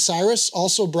 King Cyrus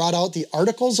also brought out the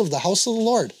articles of the house of the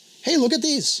Lord. Hey, look at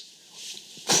these.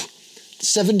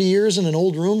 70 years in an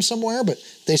old room somewhere, but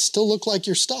they still look like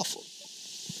your stuff,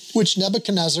 which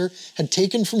Nebuchadnezzar had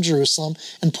taken from Jerusalem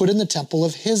and put in the temple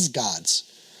of his gods.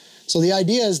 So the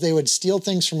idea is they would steal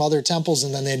things from other temples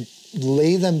and then they'd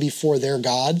lay them before their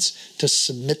gods to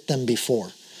submit them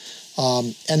before.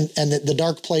 And the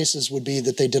dark places would be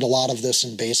that they did a lot of this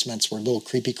in basements where little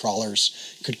creepy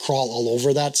crawlers could crawl all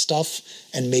over that stuff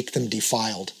and make them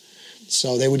defiled.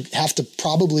 So they would have to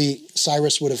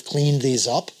Cyrus would have cleaned these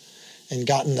up and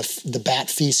gotten the bat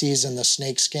feces and the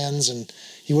snake skins, and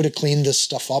he would have cleaned this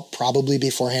stuff up probably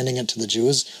before handing it to the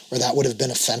Jews, or that would have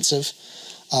been offensive.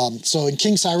 So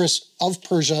King Cyrus of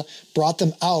Persia brought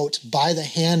them out by the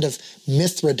hand of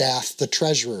Mithridath, the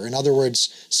treasurer. In other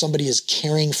words, somebody is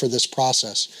caring for this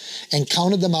process, and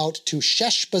counted them out to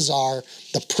Sheshbazzar,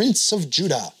 the prince of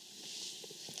Judah.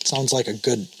 Sounds like a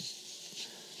good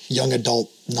young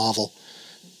adult novel.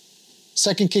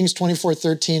 2 Kings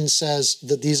 24:13 says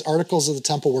that these articles of the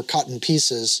temple were cut in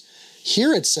pieces.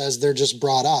 Here it says they're just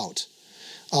brought out.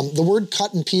 The word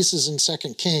cut in pieces in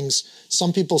 2 Kings,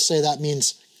 some people say that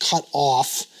means cut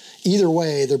off. Either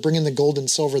way, they're bringing the gold and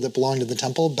silver that belonged to the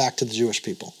temple back to the Jewish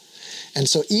people. And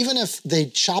so even if they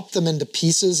chop them into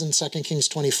pieces in 2 Kings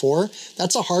 24,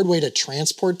 that's a hard way to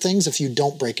transport things if you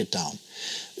don't break it down.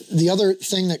 The other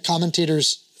thing that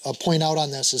commentators point out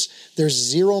on this is there's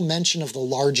zero mention of the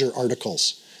larger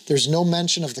articles. There's no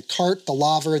mention of the cart, the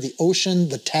laver, the ocean,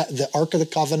 the Ark of the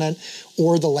Covenant,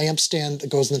 or the lampstand that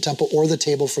goes in the temple, or the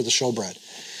table for the showbread.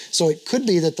 So it could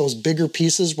be that those bigger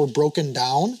pieces were broken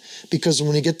down, because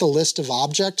when you get the list of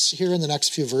objects here in the next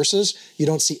few verses, you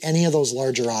don't see any of those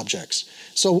larger objects.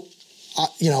 So,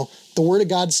 the Word of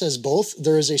God says both.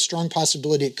 There is a strong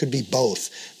possibility it could be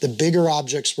both. The bigger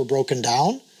objects were broken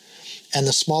down, and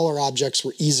the smaller objects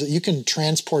were easy. You can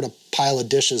transport a pile of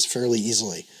dishes fairly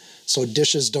easily. So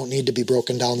dishes don't need to be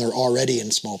broken down. They're already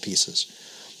in small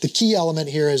pieces. The key element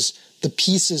here is the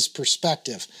pieces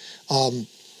perspective.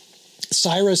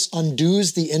 Cyrus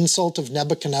undoes the insult of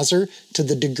Nebuchadnezzar to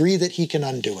the degree that he can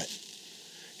undo it.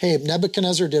 Hey,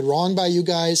 Nebuchadnezzar did wrong by you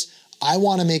guys. I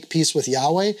want to make peace with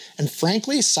Yahweh. And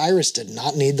frankly, Cyrus did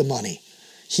not need the money.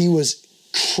 He was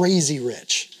crazy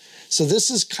rich. So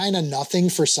this is kind of nothing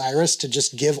for Cyrus to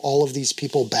just give all of these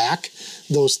people back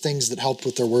those things that helped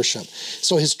with their worship.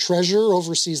 So his treasurer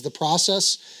oversees the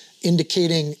process,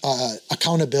 indicating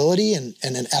accountability and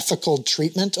an ethical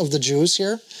treatment of the Jews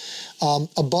here.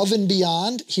 Above and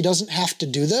beyond, he doesn't have to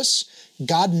do this.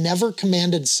 God never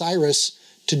commanded Cyrus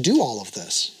to do all of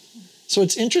this. So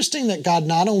it's interesting that God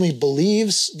not only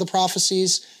believes the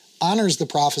prophecies, honors the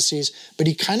prophecies, but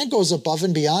he kind of goes above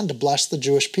and beyond to bless the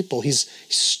Jewish people. He's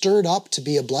stirred up to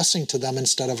be a blessing to them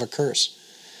instead of a curse.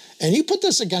 And you put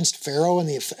this against Pharaoh in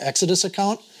the Exodus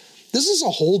account, this is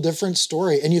a whole different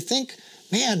story. And you think,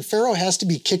 man, Pharaoh has to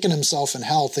be kicking himself in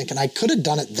hell thinking, I could have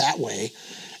done it that way,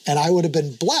 and I would have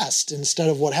been blessed instead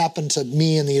of what happened to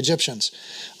me and the Egyptians.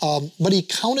 But he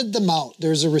counted them out.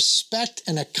 There's a respect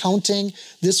and accounting.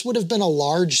 This would have been a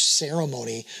large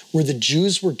ceremony where the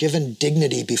Jews were given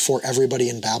dignity before everybody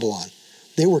in Babylon.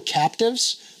 They were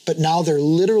captives, but now they're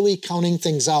literally counting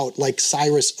things out like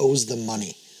Cyrus owes them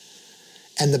money.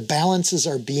 And the balances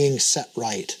are being set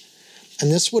right.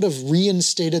 And this would have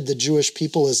reinstated the Jewish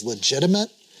people as legitimate.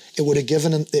 It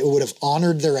would have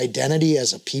honored their identity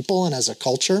as a people and as a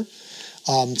culture.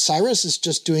 Cyrus is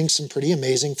just doing some pretty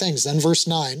amazing things. Then verse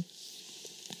 9,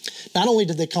 not only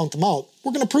did they count them out,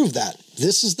 we're going to prove that.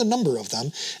 This is the number of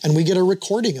them, and we get a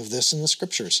recording of this in the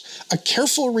scriptures. A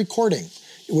careful recording,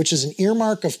 which is an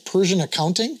earmark of Persian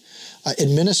accounting.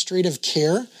 administrative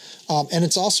care, and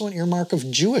it's also an earmark of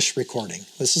Jewish recording.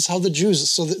 This is how the Jews,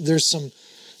 so there's some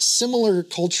similar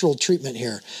cultural treatment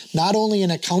here. Not only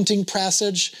an accounting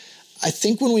passage, I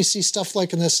think when we see stuff like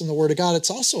this in the Word of God,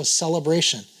 it's also a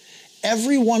celebration.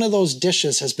 Every one of those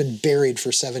dishes has been buried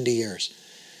for 70 years.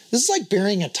 This is like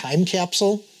burying a time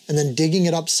capsule and then digging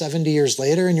it up 70 years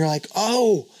later, and you're like,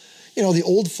 oh, you know, the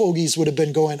old fogies would have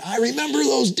been going, I remember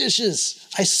those dishes.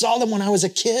 I saw them when I was a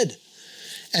kid.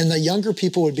 And the younger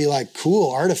people would be like, cool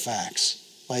artifacts.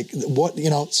 Like what, you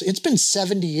know, so it's been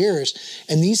 70 years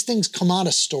and these things come out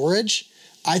of storage.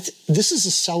 This is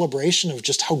a celebration of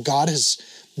just how God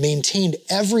has maintained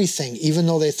everything, even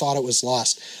though they thought it was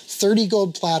lost. 30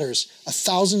 gold platters,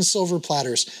 1,000 silver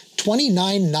platters,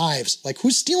 29 knives. Like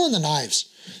who's stealing the knives?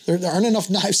 There aren't enough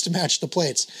knives to match the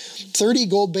plates. 30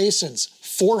 gold basins,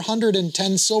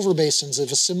 410 silver basins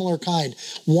of a similar kind,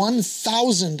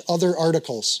 1,000 other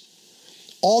articles.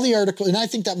 All the articles, and I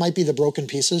think that might be the broken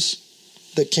pieces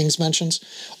that Kings mentions.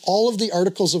 All of the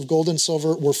articles of gold and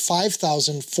silver were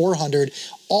 5,400.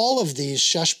 All of these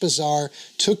Sheshbazzar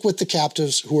took with the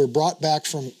captives who were brought back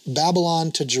from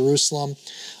Babylon to Jerusalem.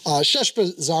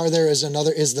 Sheshbazzar there is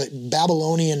the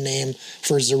Babylonian name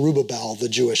for Zerubbabel, the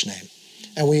Jewish name.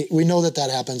 And we know that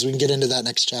happens. We can get into that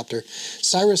next chapter.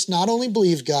 Cyrus not only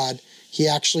believed God, he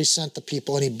actually sent the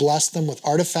people and he blessed them with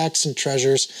artifacts and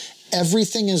treasures.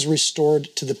 Everything is restored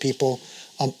to the people.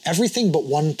 Everything but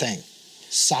one thing.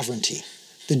 Sovereignty.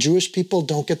 The Jewish people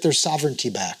don't get their sovereignty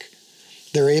back.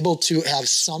 They're able to have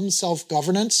some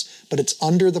self-governance, but it's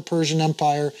under the Persian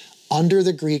Empire, under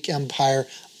the Greek Empire,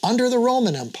 under the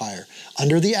Roman Empire,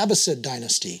 under the Abbasid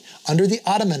dynasty, under the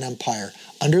Ottoman Empire,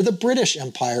 under the British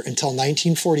Empire. Until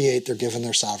 1948, they're given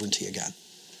their sovereignty again.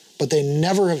 But they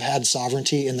never have had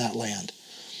sovereignty in that land.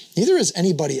 Neither has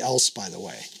anybody else, by the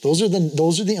way. Those are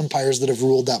the empires that have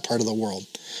ruled that part of the world.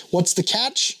 What's the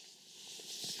catch?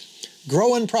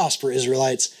 Grow and prosper,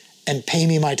 Israelites, and pay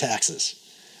me my taxes.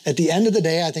 At the end of the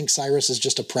day, I think Cyrus is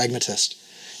just a pragmatist.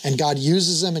 And God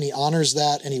uses him and he honors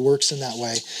that and he works in that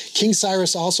way. King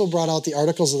Cyrus also brought out the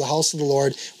articles of the house of the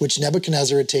Lord, which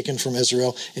Nebuchadnezzar had taken from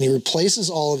Israel, and he replaces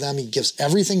all of them. He gives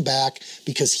everything back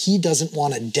because he doesn't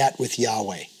want a debt with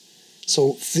Yahweh.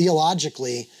 So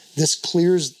theologically, this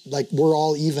clears, like we're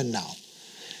all even now.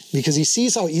 Because he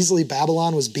sees how easily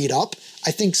Babylon was beat up.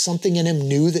 I think something in him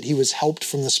knew that he was helped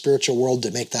from the spiritual world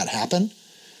to make that happen.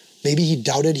 Maybe he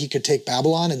doubted he could take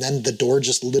Babylon and then the door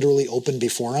just literally opened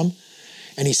before him.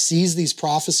 And he sees these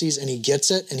prophecies and he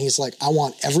gets it and he's like, I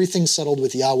want everything settled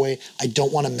with Yahweh. I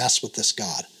don't want to mess with this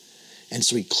God. And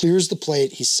so he clears the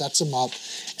plate, he sets him up,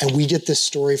 and we get this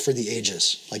story for the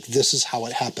ages. Like this is how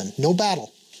it happened. No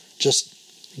battle. Just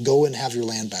go and have your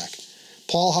land back.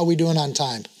 Paul, how are we doing on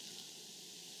time?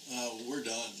 We're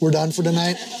done. We're done for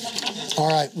tonight? All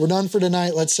right, we're done for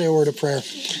tonight. Let's say a word of prayer.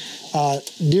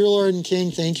 Dear Lord and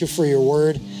King, thank you for your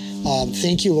word.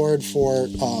 Thank you, Lord, for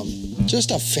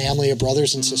just a family of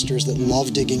brothers and sisters that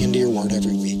love digging into your word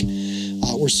every week.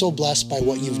 We're so blessed by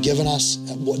what you've given us.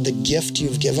 What the gift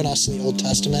you've given us in the Old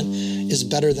Testament is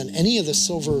better than any of the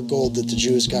silver or gold that the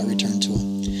Jews got returned to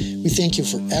them. We thank you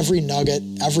for every nugget,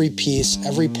 every piece,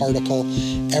 every particle,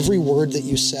 every word that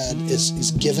you said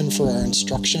is given for our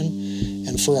instruction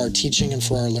and for our teaching and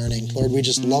for our learning. Lord, we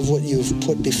just love what you've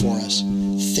put before us.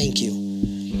 Thank you.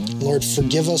 Lord,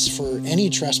 forgive us for any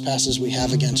trespasses we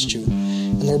have against you.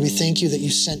 And Lord, we thank you that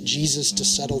you sent Jesus to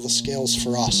settle the scales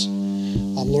for us.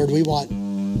 Lord, we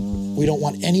don't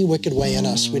want any wicked way in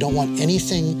us. We don't want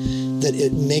anything that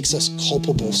it makes us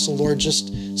culpable. So Lord,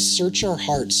 just search our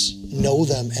hearts, know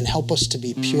them, and help us to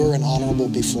be pure and honorable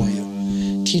before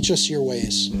you. Teach us your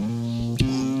ways.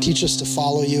 Teach us to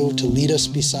follow you, to lead us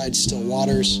beside still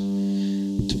waters,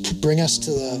 to bring us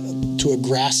to a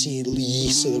grassy lea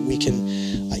so that we can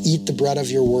eat the bread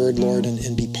of your word, Lord,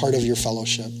 and be part of your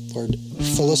fellowship. Lord,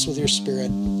 fill us with your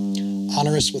spirit,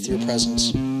 honor us with your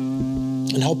presence,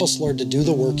 and help us, Lord, to do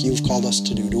the work you've called us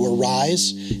to do, to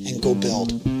arise and go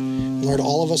build. And Lord,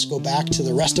 all of us go back to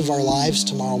the rest of our lives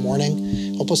tomorrow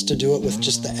morning. Help us to do it with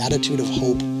just the attitude of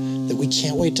hope that we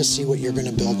can't wait to see what you're going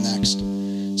to build next.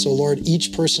 So, Lord,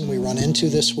 each person we run into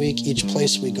this week, each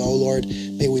place we go, Lord,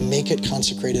 may we make it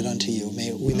consecrated unto you.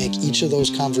 May we make each of those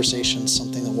conversations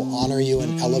something that will honor you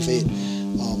and elevate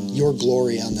your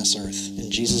glory on this earth.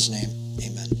 In Jesus' name.